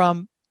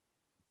from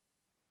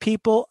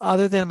people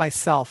other than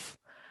myself.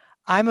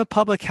 I'm a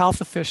public health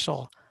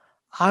official.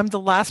 I'm the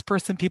last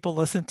person people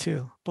listen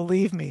to.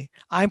 Believe me,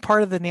 I'm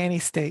part of the nanny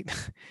state.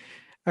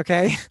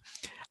 Okay.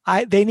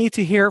 They need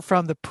to hear it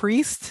from the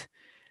priest.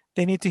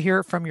 They need to hear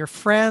it from your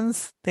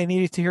friends. They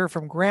need to hear it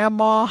from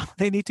grandma.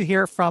 They need to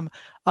hear it from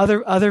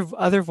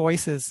other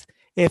voices.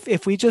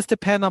 If we just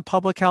depend on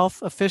public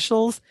health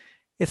officials,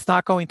 it's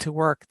not going to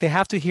work. They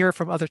have to hear it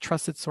from other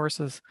trusted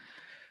sources.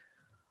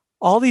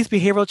 All these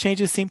behavioral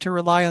changes seem to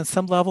rely on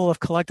some level of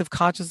collective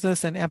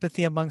consciousness and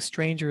empathy among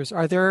strangers.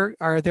 Are there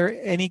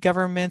any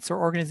governments or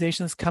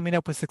organizations coming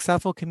up with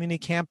successful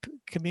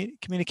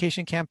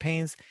communication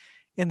campaigns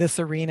in this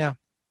arena?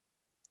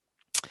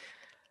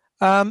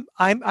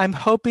 I'm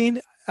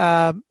hoping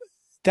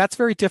that's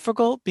very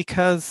difficult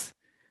because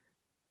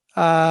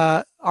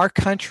our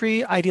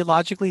country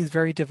ideologically is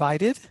very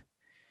divided,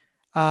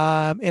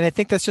 and I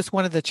think that's just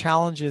one of the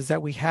challenges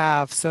that we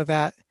have. So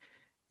that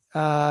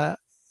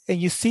and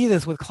you see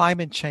this with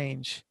climate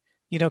change.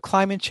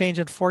 Climate change,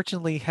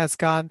 unfortunately, has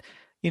gone.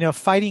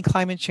 Fighting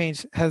climate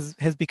change has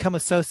become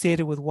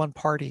associated with one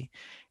party,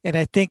 and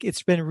I think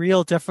it's been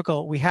real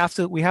difficult. We have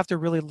to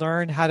really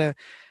learn how to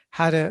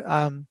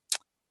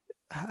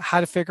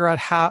figure out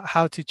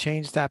how to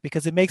change that,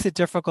 because it makes it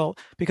difficult.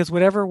 Because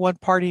whatever one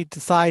party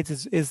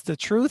decides is the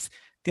truth,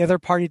 the other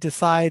party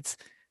decides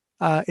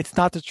it's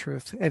not the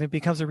truth, and it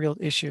becomes a real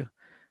issue.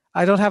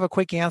 I don't have a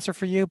quick answer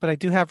for you, but I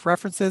do have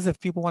references. If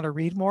people want to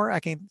read more, I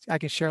can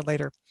share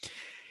later.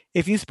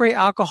 If you spray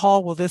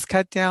alcohol, will this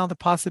cut down the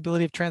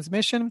possibility of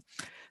transmission?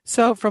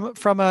 So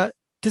from a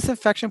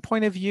disinfection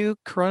point of view,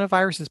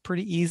 coronavirus is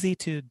pretty easy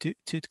to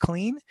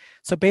clean.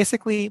 So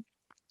basically,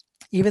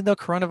 even though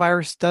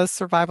coronavirus does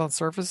survive on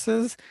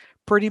surfaces,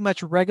 pretty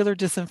much regular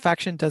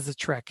disinfection does the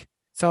trick.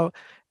 So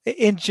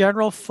in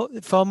general,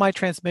 fomite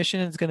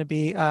transmission is going to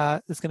be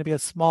a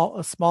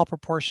small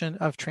proportion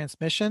of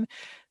transmission.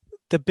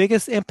 The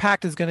biggest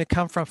impact is going to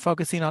come from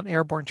focusing on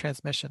airborne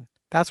transmission.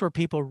 That's where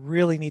people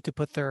really need to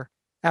put their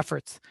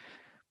efforts.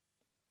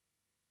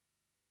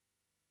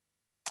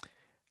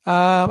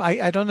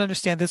 I don't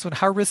understand this one.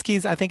 How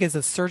risky I think is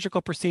a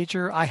surgical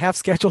procedure I have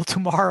scheduled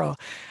tomorrow.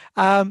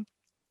 I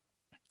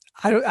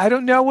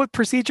don't know what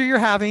procedure you're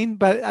having,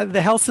 but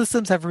the health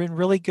systems have been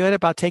really good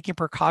about taking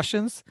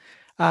precautions.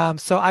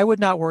 So I would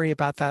not worry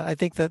about that. I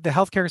think that the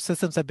healthcare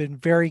systems have been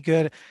very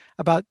good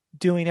about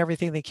doing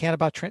everything they can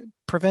about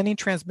preventing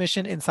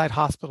transmission inside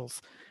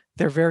hospitals.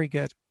 They're very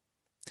good.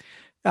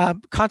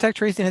 Contact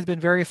tracing has been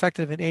very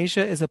effective in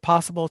Asia. Is it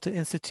possible to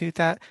institute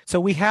that? So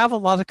we have a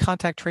lot of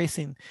contact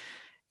tracing,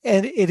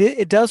 and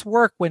it does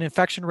work when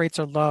infection rates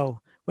are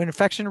low. When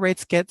infection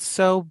rates get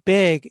so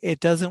big,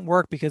 it doesn't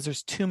work because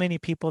there's too many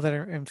people that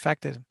are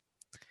infected.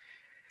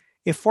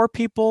 If 4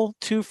 people,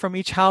 2 from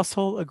each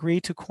household,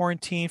 agree to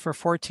quarantine for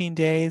 14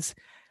 days,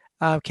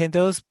 can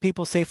those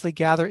people safely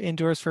gather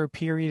indoors for a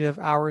period of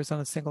hours on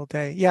a single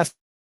day? Yes.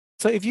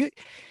 So if you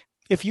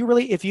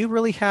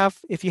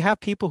have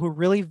people who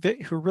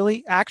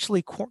really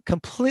actually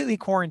completely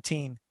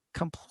quarantine,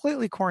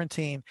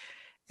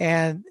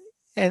 and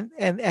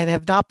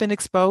have not been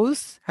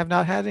exposed, have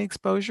not had any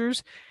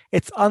exposures,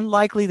 it's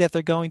unlikely that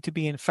they're going to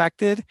be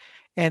infected.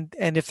 And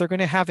if they're going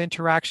to have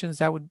interactions,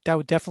 that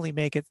would definitely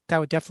make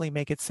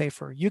it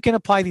safer. You can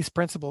apply these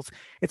principles.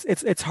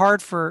 It's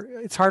hard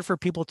for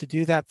people to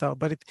do that though.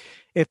 But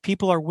if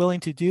people are willing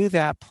to do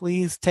that,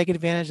 please take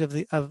advantage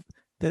of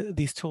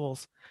these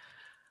tools.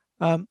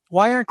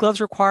 Why aren't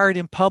gloves required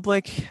in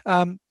public?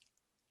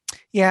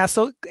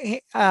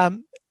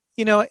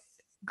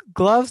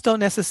 Gloves don't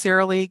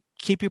necessarily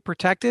keep you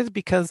protected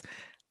because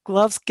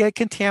gloves get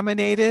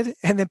contaminated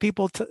and then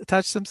people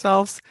touch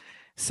themselves.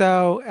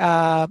 So,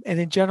 and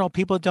in general,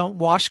 people don't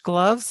wash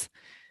gloves.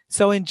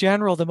 So in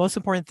general, the most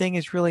important thing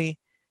is really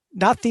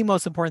not the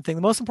most important thing.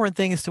 The most important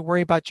thing is to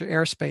worry about your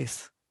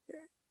airspace.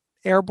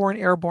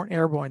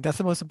 Airborne. That's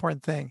the most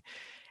important thing.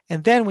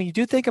 And then when you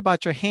do think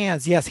about your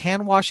hands, yes,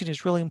 hand washing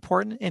is really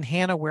important, and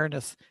hand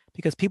awareness,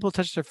 because people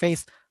touch their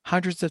face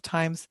hundreds of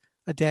times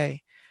a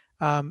day.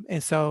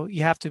 And so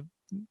you have to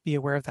be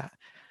aware of that.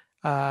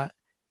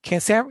 Can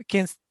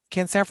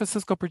San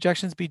Francisco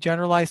projections be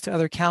generalized to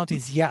other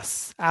counties?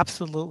 Yes,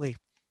 absolutely.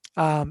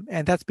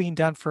 And that's being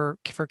done for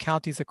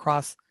counties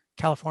across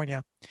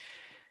California.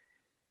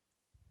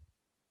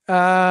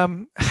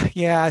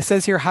 It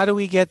says here, how do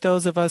we get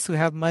those of us who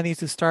have money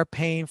to start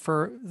paying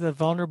for the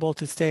vulnerable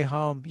to stay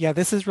home? Yeah,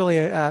 this is really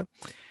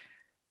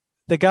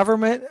the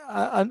government.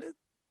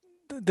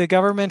 The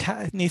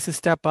government needs to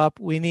step up.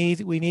 We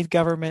need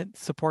government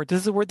support.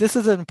 This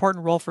is an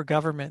important role for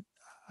government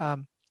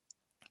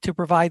to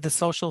provide the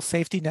social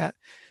safety net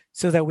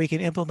so that we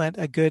can implement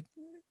a good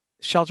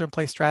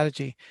shelter-in-place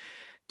strategy.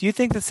 Do you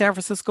think that San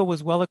Francisco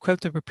was well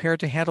equipped and prepared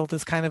to handle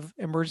this kind of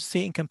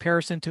emergency in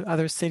comparison to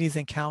other cities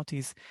and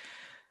counties?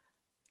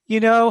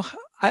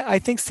 I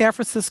think San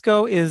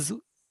Francisco is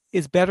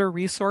better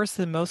resourced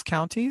than most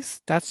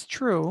counties. That's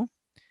true.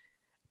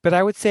 But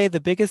I would say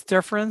the biggest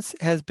difference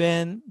has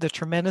been the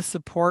tremendous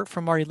support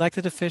from our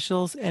elected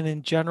officials and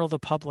in general the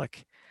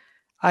public.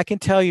 I can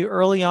tell you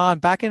early on,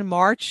 back in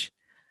March,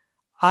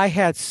 I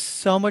had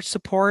so much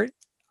support.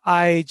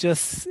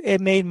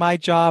 It made my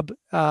job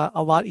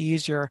a lot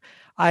easier.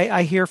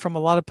 I hear from a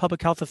lot of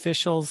public health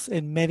officials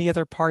in many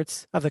other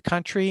parts of the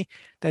country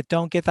that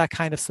don't get that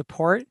kind of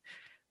support,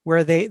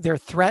 where they're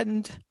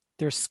threatened,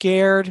 they're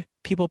scared,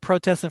 people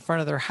protest in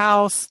front of their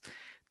house,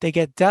 they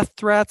get death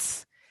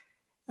threats.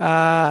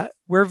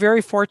 We're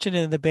very fortunate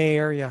in the Bay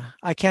Area.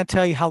 I can't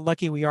tell you how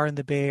lucky we are in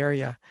the Bay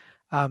Area.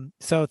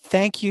 So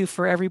thank you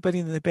for everybody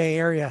in the Bay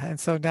Area. And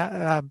so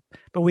now,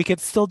 but we could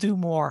still do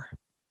more.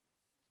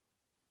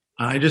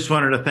 I just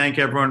wanted to thank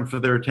everyone for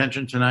their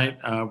attention tonight.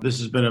 This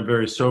has been a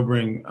very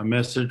sobering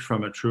message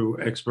from a true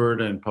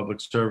expert and public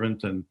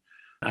servant. And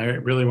I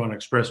really want to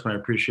express my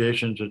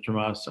appreciation to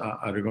Tomás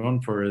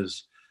Aragón for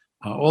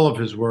all of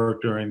his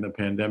work during the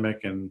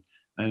pandemic and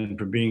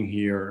for being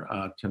here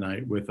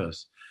tonight with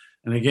us.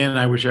 And again,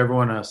 I wish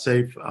everyone a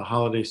safe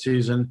holiday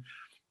season.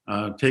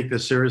 Take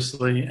this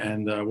seriously,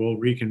 and we'll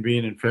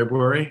reconvene in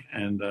February.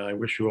 And I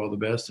wish you all the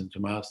best. And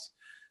Tomás,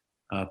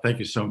 thank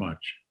you so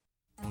much.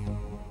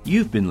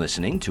 You've been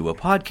listening to a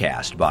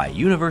podcast by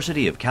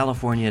University of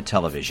California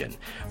Television.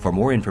 For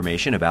more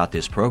information about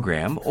this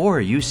program or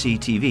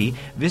UCTV,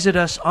 visit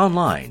us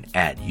online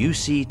at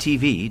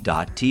uctv.tv.